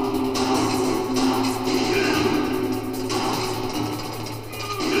 Draw!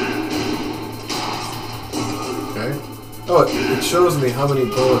 Okay. Oh, it shows me how many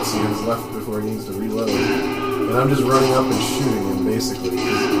bullets he has left before he needs to reload. And I'm just running up and shooting him, basically.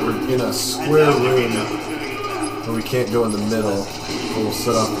 Because we're in a square room where we can't go in the middle. Or we'll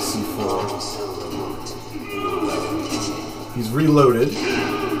set off the C4. He's reloaded.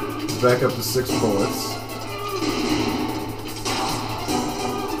 He's back up to 6 bullets.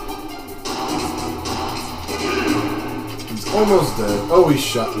 He's almost dead. Oh, he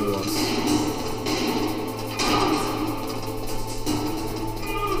shot me once.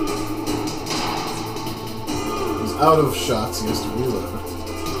 He's out of shots. He has to reload.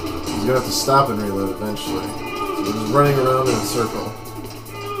 He's gonna have to stop and reload eventually. So we're just running around in a circle.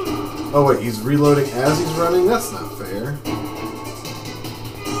 Oh wait, he's reloading as he's running? That's not fair.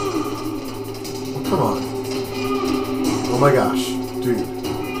 Oh, come on. Oh my gosh, dude.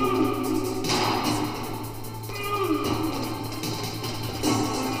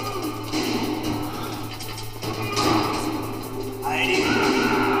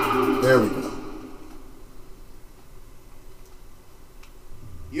 There we go.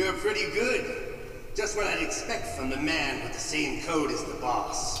 You're pretty good. Just what I'd expect from the man with the same code as the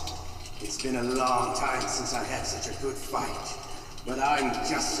boss. It's been a long time since I had such a good fight, but I'm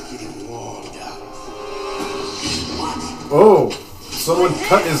just getting warmed up. What? Oh, someone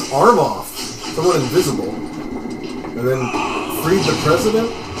cut his arm off. Someone invisible. And then freed the president?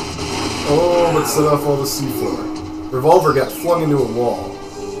 Oh, but set off all the C4. Revolver got flung into a wall.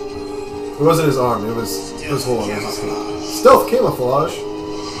 It wasn't his arm, it was hold on, it was his hand. Stealth camouflage?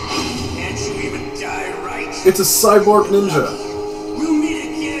 Can't you even die right? It's a cyborg ninja. We'll meet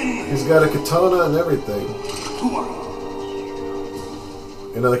again. He's got a katana and everything. Who are you?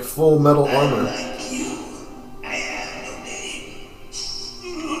 In like full metal armor. Like you. I have no name.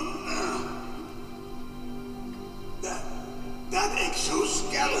 That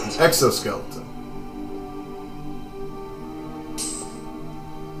exoskeleton. Exoskeleton.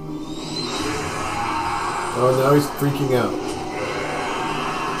 Oh, now he's freaking out.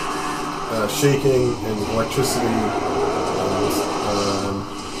 Shaking and electricity.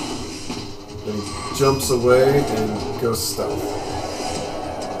 Then he jumps away and goes stealth.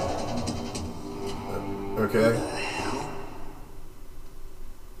 Okay.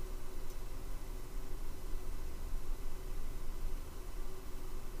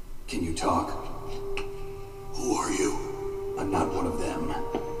 Can you talk? Who are you? I'm not one of them.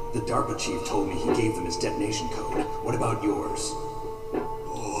 The DARPA chief told me he gave them his detonation code. What about yours?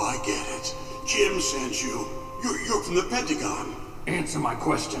 Oh, I get it. Jim sent you. You're from the Pentagon. Answer my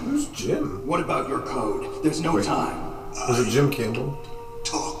question. Who's Jim? What about your code? There's no time. Was it Jim Campbell?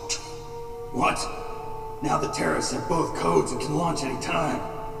 Talked. What? Now the terrorists have both codes and can launch any time.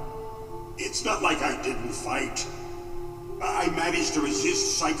 It's not like I didn't fight. I managed to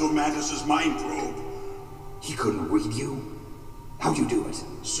resist Psycho Mantis's mind probe. He couldn't read you? How'd you do it?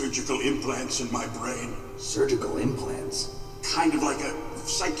 Surgical implants in my brain. Surgical implants? Kind of like a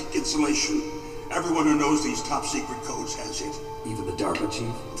psychic insulation. Everyone who knows these top secret codes has it. Even the DARPA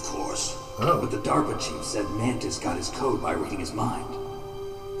chief? Of course. Oh. But the DARPA chief said Mantis got his code by reading his mind.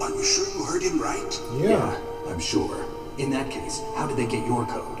 Are you sure you heard him right? Yeah. I'm sure. In that case, how did they get your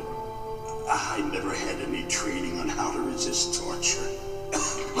code? I never had any training on how to resist torture.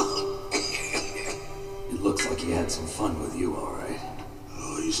 It looks like he had some fun with you, all right.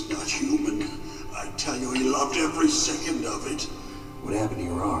 Oh, he's not human. I tell you, he loved every second of it. What happened to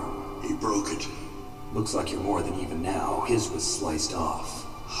your arm? He broke it. Looks like you're more than even now. His was sliced off.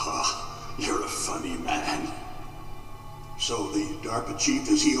 Ha, you're a funny man. So the DARPA chief,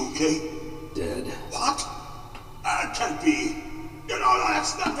 is he okay? Dead. What? Can't be. You know,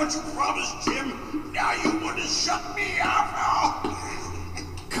 that's not what you promised, Jim. Now you want to shut me up?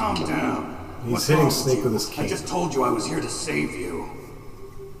 Calm down. He's What's hitting wrong Snake you? with his cane. I just told you I was here to save you.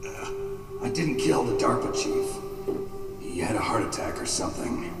 I didn't kill the DARPA chief. He had a heart attack or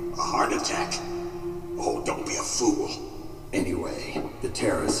something. A heart attack? Oh, don't be a fool. Anyway, the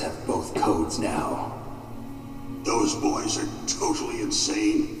terrorists have both codes now. Those boys are totally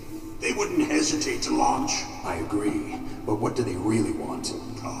insane. They wouldn't hesitate to launch. I agree, but what do they really want?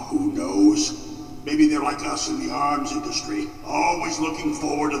 Who knows? Maybe they're like us in the arms industry, always looking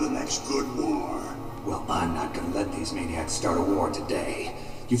forward to the next good war. Well, I'm not gonna let these maniacs start a war today.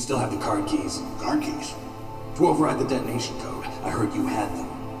 You still have the card keys? Card keys? To override the detonation code. I heard you had them.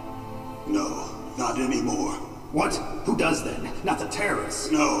 No, not anymore. What? Who does then? Not the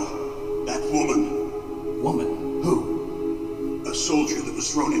terrorists? No, that woman. Woman? Who? A soldier that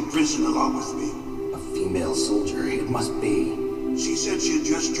was thrown in prison along with me. A female soldier? It must be. She said she had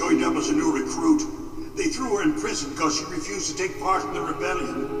just joined up as a new recruit. They threw her in prison because she refused to take part in the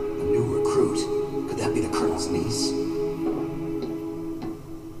rebellion. A new recruit? Could that be the Colonel's niece?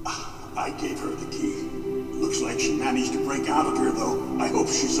 I gave her the key. Looks like she managed to break out of here, though. I hope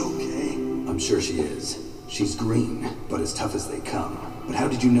she's okay. I'm sure she is. She's green, but as tough as they come. But how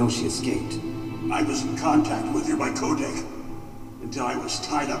did you know she escaped? I was in contact with her by codec. Until I was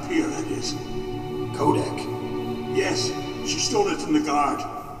tied up here, that is. Codec? Yes, she stole it from the guard.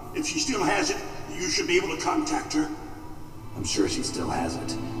 If she still has it, you should be able to contact her. I'm sure she still has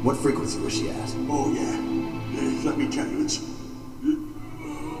it. What frequency was she at? Oh, yeah. Let me tell you, it's...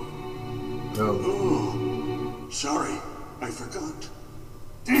 Oh. Sorry, I forgot.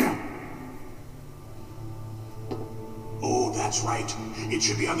 Damn! Oh, that's right. It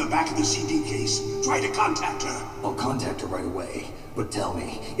should be on the back of the CD case. Try to contact her. I'll contact her right away. But tell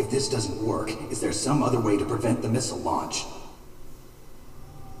me, if this doesn't work, is there some other way to prevent the missile launch?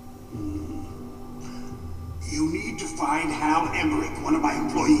 You need to find Hal Emmerich, one of my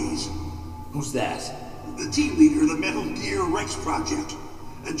employees. Who's that? The team leader of the Metal Gear Rex project.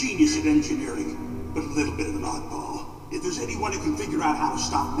 A genius at engineering, but a little bit of an oddball. If there's anyone who can figure out how to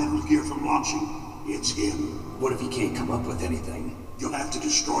stop Metal Gear from launching, it's him. What if he can't come up with anything? You'll have to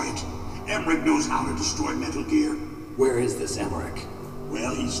destroy it. Emmerich knows how to destroy Metal Gear. Where is this Emmerich?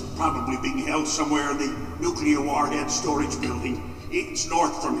 Well, he's probably being held somewhere in the nuclear warhead storage building. It's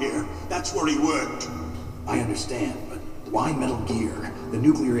north from here. That's where he worked. I understand, but why Metal Gear? The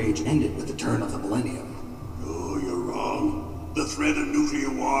nuclear age ended with the turn of the millennium. Oh, you're wrong. The threat of nuclear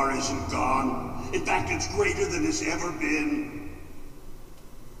war isn't gone. In fact, it's greater than it's ever been.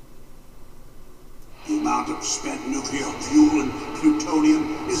 The amount of spent nuclear fuel and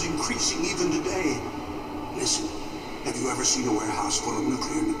plutonium is increasing even today. Listen, have you ever seen a warehouse full of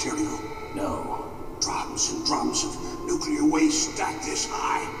nuclear material? No. Drums and drums of nuclear waste stacked this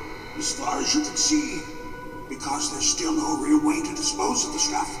high, as far as you can see, because there's still no real way to dispose of the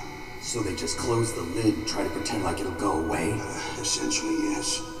stuff. So they just close the lid and try to pretend like it'll go away? Essentially,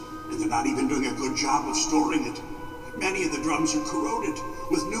 yes. And they're not even doing a good job of storing it. Many of the drums are corroded,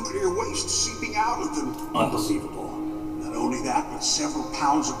 with nuclear waste seeping out of them. Unbelievable. Not only that, but several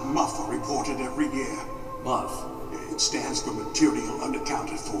pounds of MUF are reported every year. MUF? It stands for material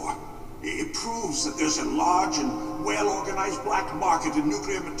unaccounted for. It proves that there's a large and well-organized black market in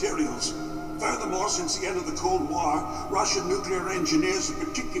nuclear materials. Furthermore, since the end of the Cold War, Russian nuclear engineers in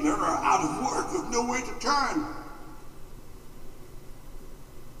particular are out of work with no way to turn.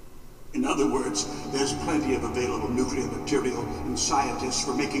 In other words, there's plenty of available nuclear material and scientists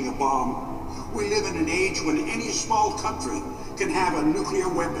for making a bomb. We live in an age when any small country can have a nuclear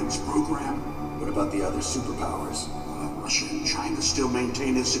weapons program. What about the other superpowers? Russia and China still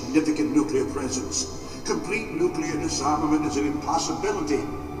maintain a significant nuclear presence. Complete nuclear disarmament is an impossibility.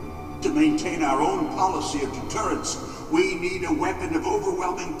 To maintain our own policy of deterrence, we need a weapon of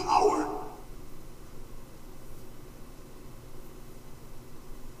overwhelming power.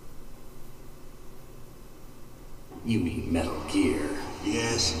 You mean Metal Gear?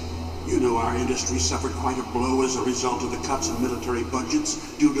 Yes. You know our industry suffered quite a blow as a result of the cuts in military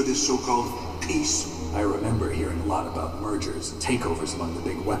budgets due to this so-called peace. I remember hearing a lot about mergers and takeovers among the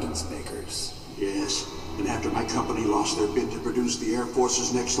big weapons makers. Yes. And after my company lost their bid to produce the Air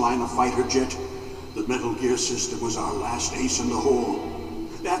Force's next line of fighter jet, the Metal Gear system was our last ace in the hole.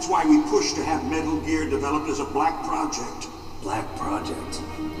 That's why we pushed to have Metal Gear developed as a black project. Black project?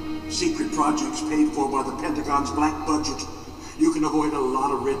 Secret projects paid for by the Pentagon's black budget. You can avoid a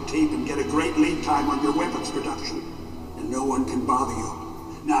lot of red tape and get a great lead time on your weapons production. And no one can bother you.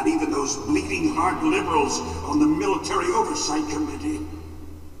 Not even those bleeding heart liberals on the Military Oversight Committee.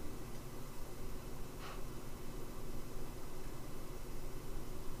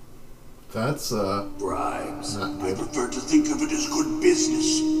 That's, bribes. I prefer to think of it as good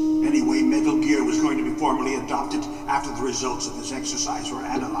business. Anyway, Metal Gear was going to be formally adopted after the results of this exercise were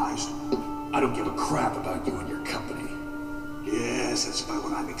analyzed. I don't give a crap about you and your company. Yes, that's about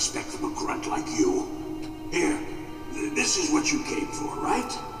what I'd expect from a grunt like you. Here, this is what you came for,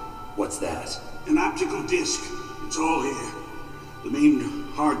 right? What's that? An optical disc. It's all here. The main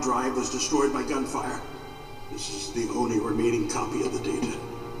hard drive was destroyed by gunfire. This is the only remaining copy of the data.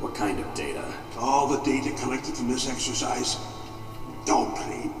 What kind of data? All the data collected from this exercise. Don't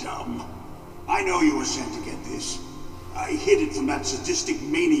play dumb. I know you were sent to get this. I hid it from that sadistic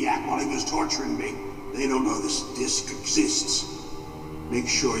maniac while he was torturing me. They don't know this disc exists. Make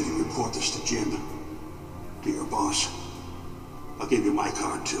sure you report this to Jim. Dear boss, I'll give you my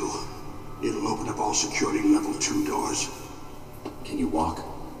card too. It'll open up all security level 2 doors. Can you walk?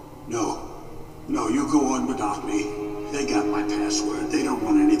 No. No, you go on without me. They got my password. They don't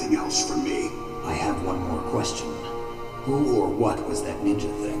want anything else from me. I have one more question. Who or what was that ninja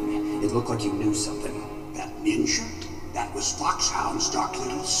thing? It looked like you knew something. That ninja? That was Foxhound's dark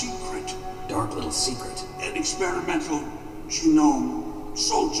little secret. Dark little secret? An experimental genome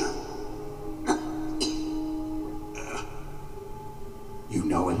soldier. You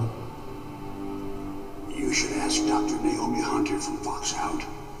know him? You should ask Dr. Naomi Hunter from Foxhound.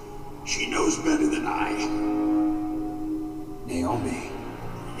 She knows better than I. Naomi?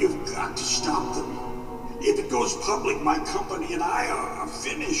 You've got to stop them. If it goes public, my company and I are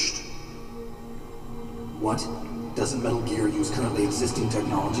finished. What? Doesn't Metal Gear use currently existing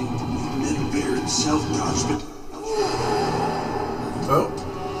technology? Metal Gear itself does, but... Oh.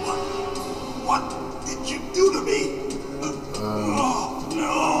 What did you do to me? Oh,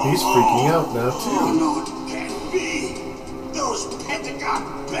 no. He's freaking out now, too. Oh, no, it can't be. Those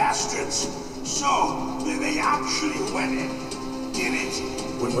Pentagon bastards. So, they actually went and did it.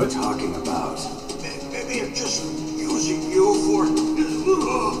 What are you talking about? They're just using you for...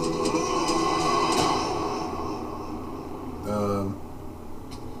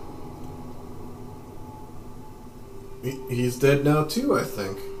 He's dead now too, I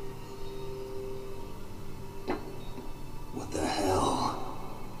think. What the hell?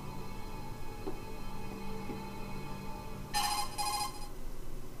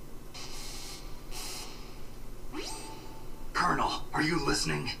 Colonel, are you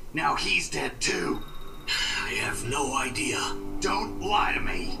listening? Now he's dead too. I have no idea. Don't lie to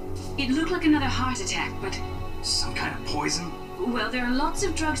me. It looked like another heart attack, but... Some kind of poison? Well, there are lots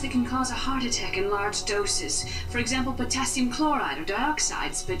of drugs that can cause a heart attack in large doses. For example, potassium chloride or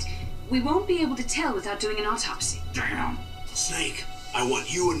dioxides, but we won't be able to tell without doing an autopsy. Damn. Snake, I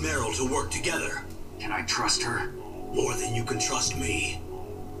want you and Meryl to work together. Can I trust her? More than you can trust me.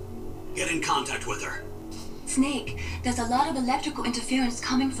 Get in contact with her. Snake, there's a lot of electrical interference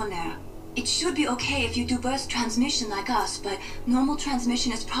coming from there. It should be okay if you do burst transmission like us, but normal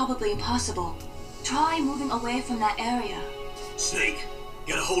transmission is probably impossible. Try moving away from that area. Snake,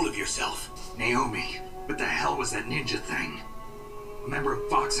 get a hold of yourself. Naomi, what the hell was that ninja thing? A member of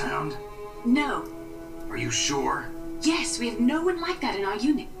Foxhound? No. Are you sure? Yes, we have no one like that in our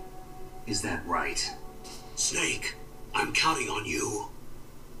unit. Is that right? Snake, I'm counting on you.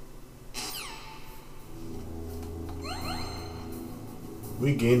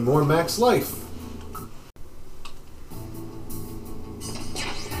 We gain more max life.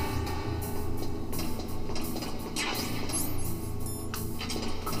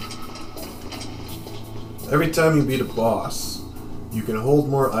 Every time you beat a boss, you can hold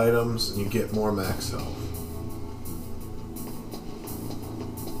more items and you get more max health.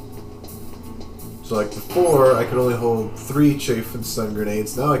 So like before, I could only hold 3 chafe and stun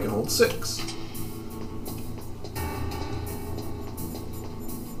grenades, now I can hold 6.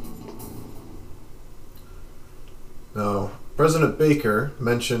 Now, President Baker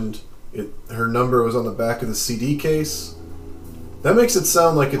mentioned her number was on the back of the CD case. That makes it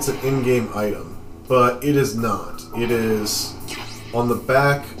sound like it's an in-game item, but it is not. It is on the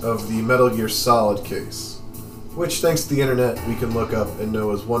back of the Metal Gear Solid case, which, thanks to the internet, we can look up and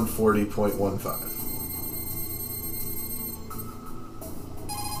know is 140.15.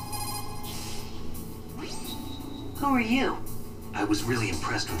 Who are you? I was really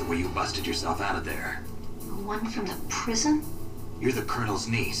impressed with the way you busted yourself out of there. The one from the prison? You're the Colonel's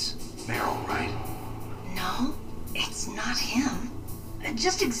niece, Meryl, right? No, it's not him.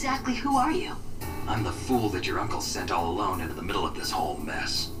 Just exactly who are you? I'm the fool that your uncle sent all alone into the middle of this whole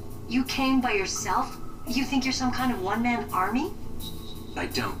mess. You came by yourself? You think you're some kind of one-man army? I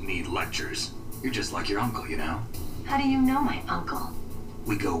don't need lectures. You're just like your uncle, you know? How do you know my uncle?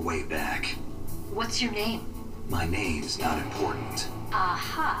 We go way back. What's your name? My name's not important.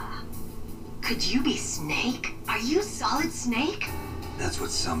 Aha. Could you be Snake? Are you Solid Snake? That's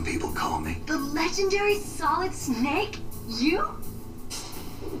what some people call me. The legendary Solid Snake? You?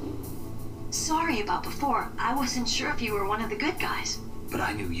 Sorry about before. I wasn't sure if you were one of the good guys. But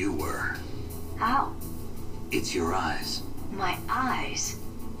I knew you were. How? It's your eyes. My eyes?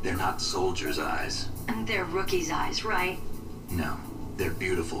 They're not soldiers' eyes. And they're rookies' eyes, right? No, they're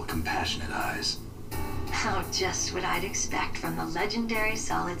beautiful, compassionate eyes. Oh, just what I'd expect from the legendary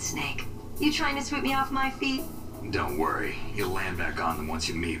Solid Snake. You trying to sweep me off my feet? Don't worry, you'll land back on them once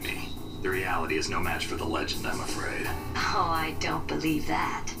you meet me. The reality is no match for the legend, I'm afraid. Oh, I don't believe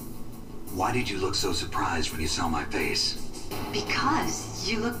that. Why did you look so surprised when you saw my face? Because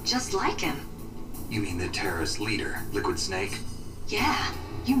you look just like him. You mean the terrorist leader, Liquid Snake? Yeah,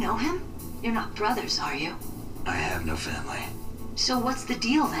 you know him? You're not brothers, are you? I have no family. So what's the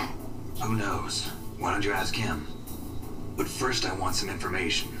deal then? Who knows? Why don't you ask him? But first I want some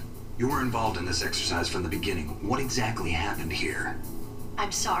information. You were involved in this exercise from the beginning. What exactly happened here?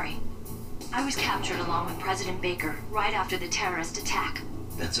 I'm sorry. I was captured along with President Baker right after the terrorist attack.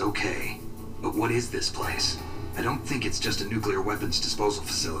 That's okay. But what is this place? I don't think it's just a nuclear weapons disposal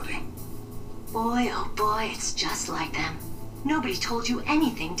facility. Boy, oh boy, it's just like them. Nobody told you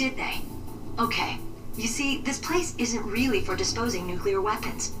anything, did they? Okay, you see, this place isn't really for disposing nuclear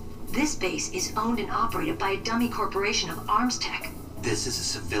weapons. This base is owned and operated by a dummy corporation of arms tech. This is a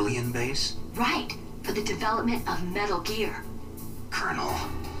civilian base? Right, for the development of Metal Gear. Colonel.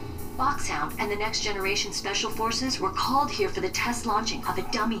 Foxhound and the Next Generation Special Forces were called here for the test launching of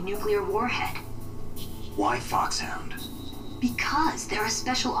a dummy nuclear warhead. Why Foxhound? Because they're a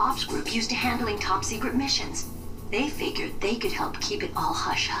special ops group used to handling top-secret missions. They figured they could help keep it all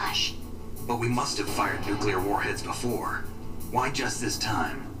hush-hush. But we must have fired nuclear warheads before. Why just this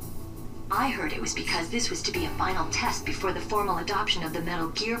time? I heard it was because this was to be a final test before the formal adoption of the Metal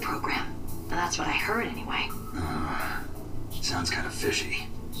Gear program. That's what I heard anyway. Sounds kind of fishy.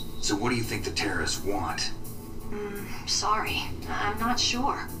 So what do you think the terrorists want? Sorry. I'm not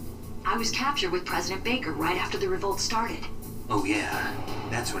sure. I was captured with President Baker right after the revolt started. Oh yeah,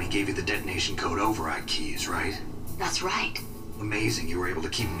 that's when he gave you the detonation code override keys, right? That's right. Amazing you were able to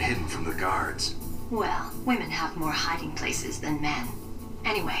keep them hidden from the guards. Well, women have more hiding places than men.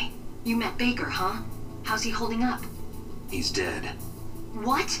 Anyway, you met Baker, huh? How's he holding up? He's dead.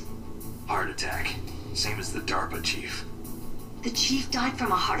 What? Heart attack. Same as the DARPA chief. The chief died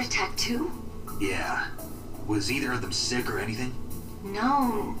from a heart attack too? Yeah. Was either of them sick or anything?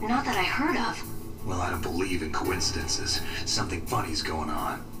 No, not that I heard of. Well, I don't believe in coincidences. Something funny's going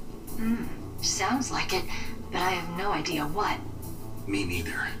on. Sounds like it, but I have no idea what. Me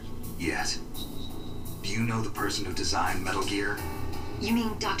neither. Yet. Do you know the person who designed Metal Gear? You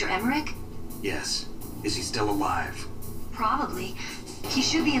mean Dr. Emmerich? Yes. Is he still alive? Probably. He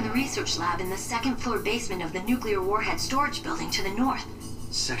should be in the research lab in the second-floor basement of the nuclear warhead storage building to the north.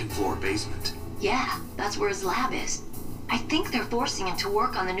 Second-floor basement? Yeah, that's where his lab is. I think they're forcing him to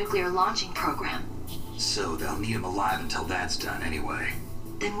work on the nuclear launching program. So they'll need him alive until that's done anyway.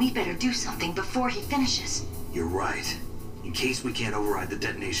 Then we better do something before he finishes. You're right. In case we can't override the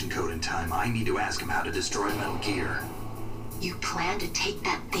detonation code in time, I need to ask him how to destroy Metal Gear. You plan to take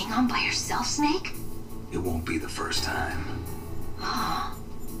that thing on by yourself, Snake? It won't be the first time. Ah.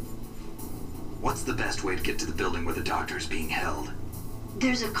 What's the best way to get to the building where the doctor is being held?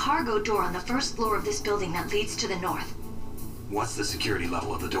 There's a cargo door on the first floor of this building that leads to the north. What's the security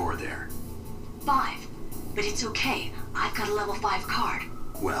level of the door there? 5. But it's okay. I've got a level 5 card.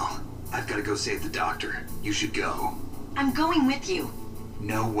 Well, I've got to go save the doctor. You should go. I'm going with you.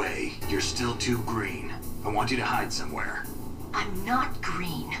 No way. You're still too green. I want you to hide somewhere. I'm not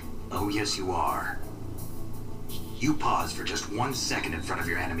green. Oh, yes, you are. You pause for just 1 second in front of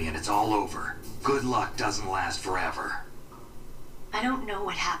your enemy and it's all over. Good luck doesn't last forever. I don't know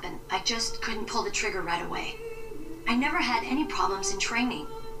what happened. I just couldn't pull the trigger right away. I never had any problems in training,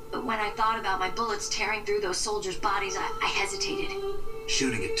 but when I thought about my bullets tearing through those soldiers' bodies, I hesitated.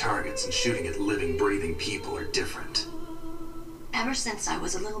 Shooting at targets and shooting at living, breathing people are different. Ever since I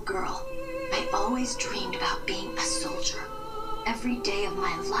was a little girl, I always dreamed about being a soldier. Every day of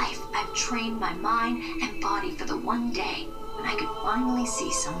my life, I've trained my mind and body for the one day when I could finally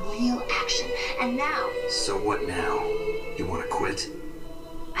see some real action, and now... So what now? You want to quit?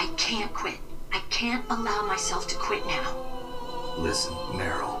 I can't quit. I can't allow myself to quit now. Listen,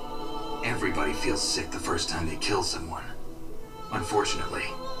 Meryl. Everybody feels sick the first time they kill someone. Unfortunately,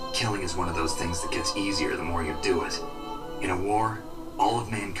 killing is one of those things that gets easier the more you do it. In a war, all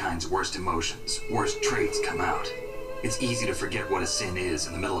of mankind's worst emotions, worst traits come out. It's easy to forget what a sin is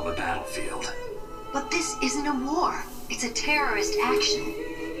in the middle of a battlefield. But this isn't a war. It's a terrorist action.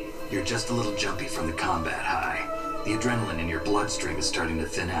 You're just a little jumpy from the combat high. The adrenaline in your bloodstream is starting to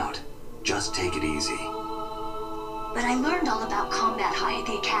thin out. Just take it easy. But I learned all about combat high at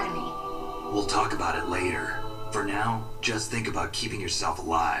the academy. We'll talk about it later. For now, just think about keeping yourself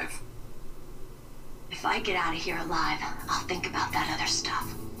alive. If I get out of here alive, I'll think about that other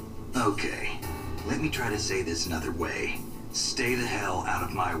stuff. Okay. Let me try to say this another way. Stay the hell out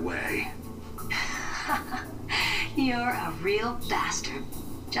of my way. You're a real bastard,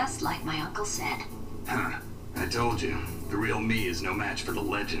 just like my uncle said. Huh. I told you, the real me is no match for the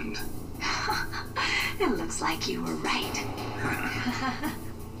legend. It looks like you were right.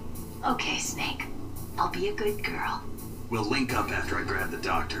 Okay, Snake. I'll be a good girl. We'll link up after I grab the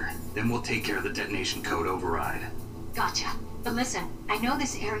doctor. Then we'll take care of the detonation code override. Gotcha. But listen, I know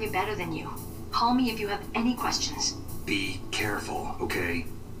this area better than you. Call me if you have any questions. Be careful, okay?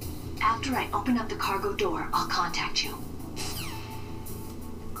 After I open up the cargo door, I'll contact you.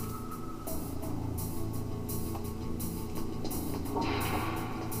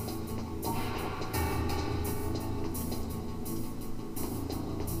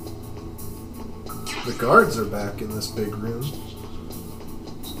 The guards are back in this big room.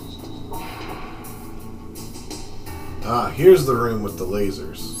 Ah, here's the room with the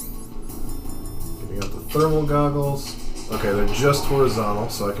lasers. Getting out the thermal goggles. Okay, they're just horizontal,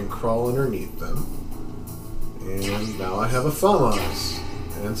 so I can crawl underneath them. And now I have a FAMAS.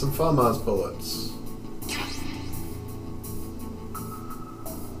 And some FAMAS bullets.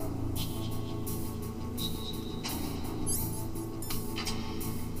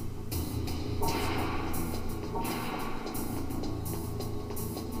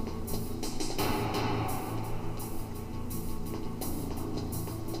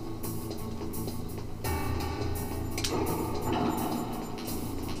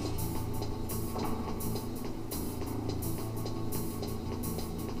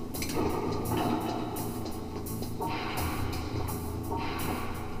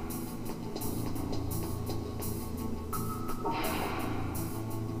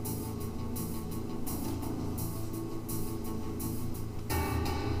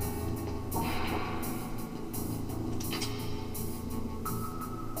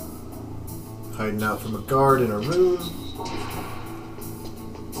 Hiding out from a guard in a room.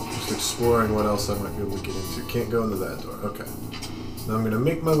 Just exploring what else I might be able to get into. Can't go into that door. Okay. So now I'm going to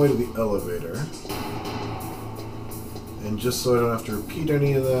make my way to the elevator. And just so I don't have to repeat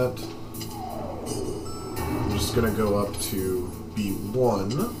any of that, I'm just going to go up to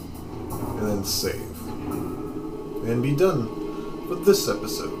B1 and then save. And be done with this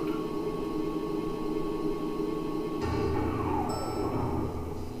episode.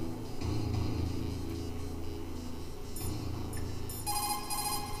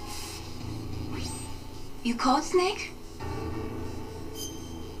 You called, Snake?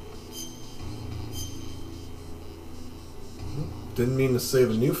 Didn't mean to save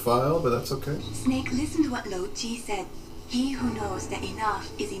a new file, but that's okay. Snake, listen to what Lo Ji said. He who knows that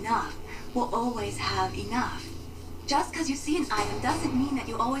enough is enough will always have enough. Just because you see an item doesn't mean that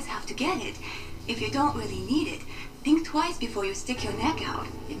you always have to get it. If you don't really need it, think twice before you stick your neck out.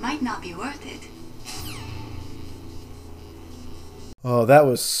 It might not be worth it. Oh, that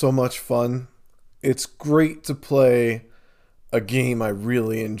was so much fun. It's great to play a game I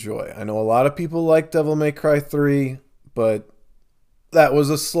really enjoy. I know a lot of people like Devil May Cry 3, but that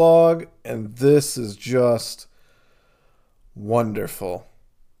was a slog, and this is just wonderful,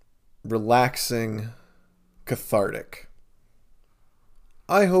 relaxing, cathartic.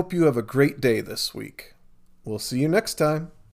 I hope you have a great day this week. We'll see you next time.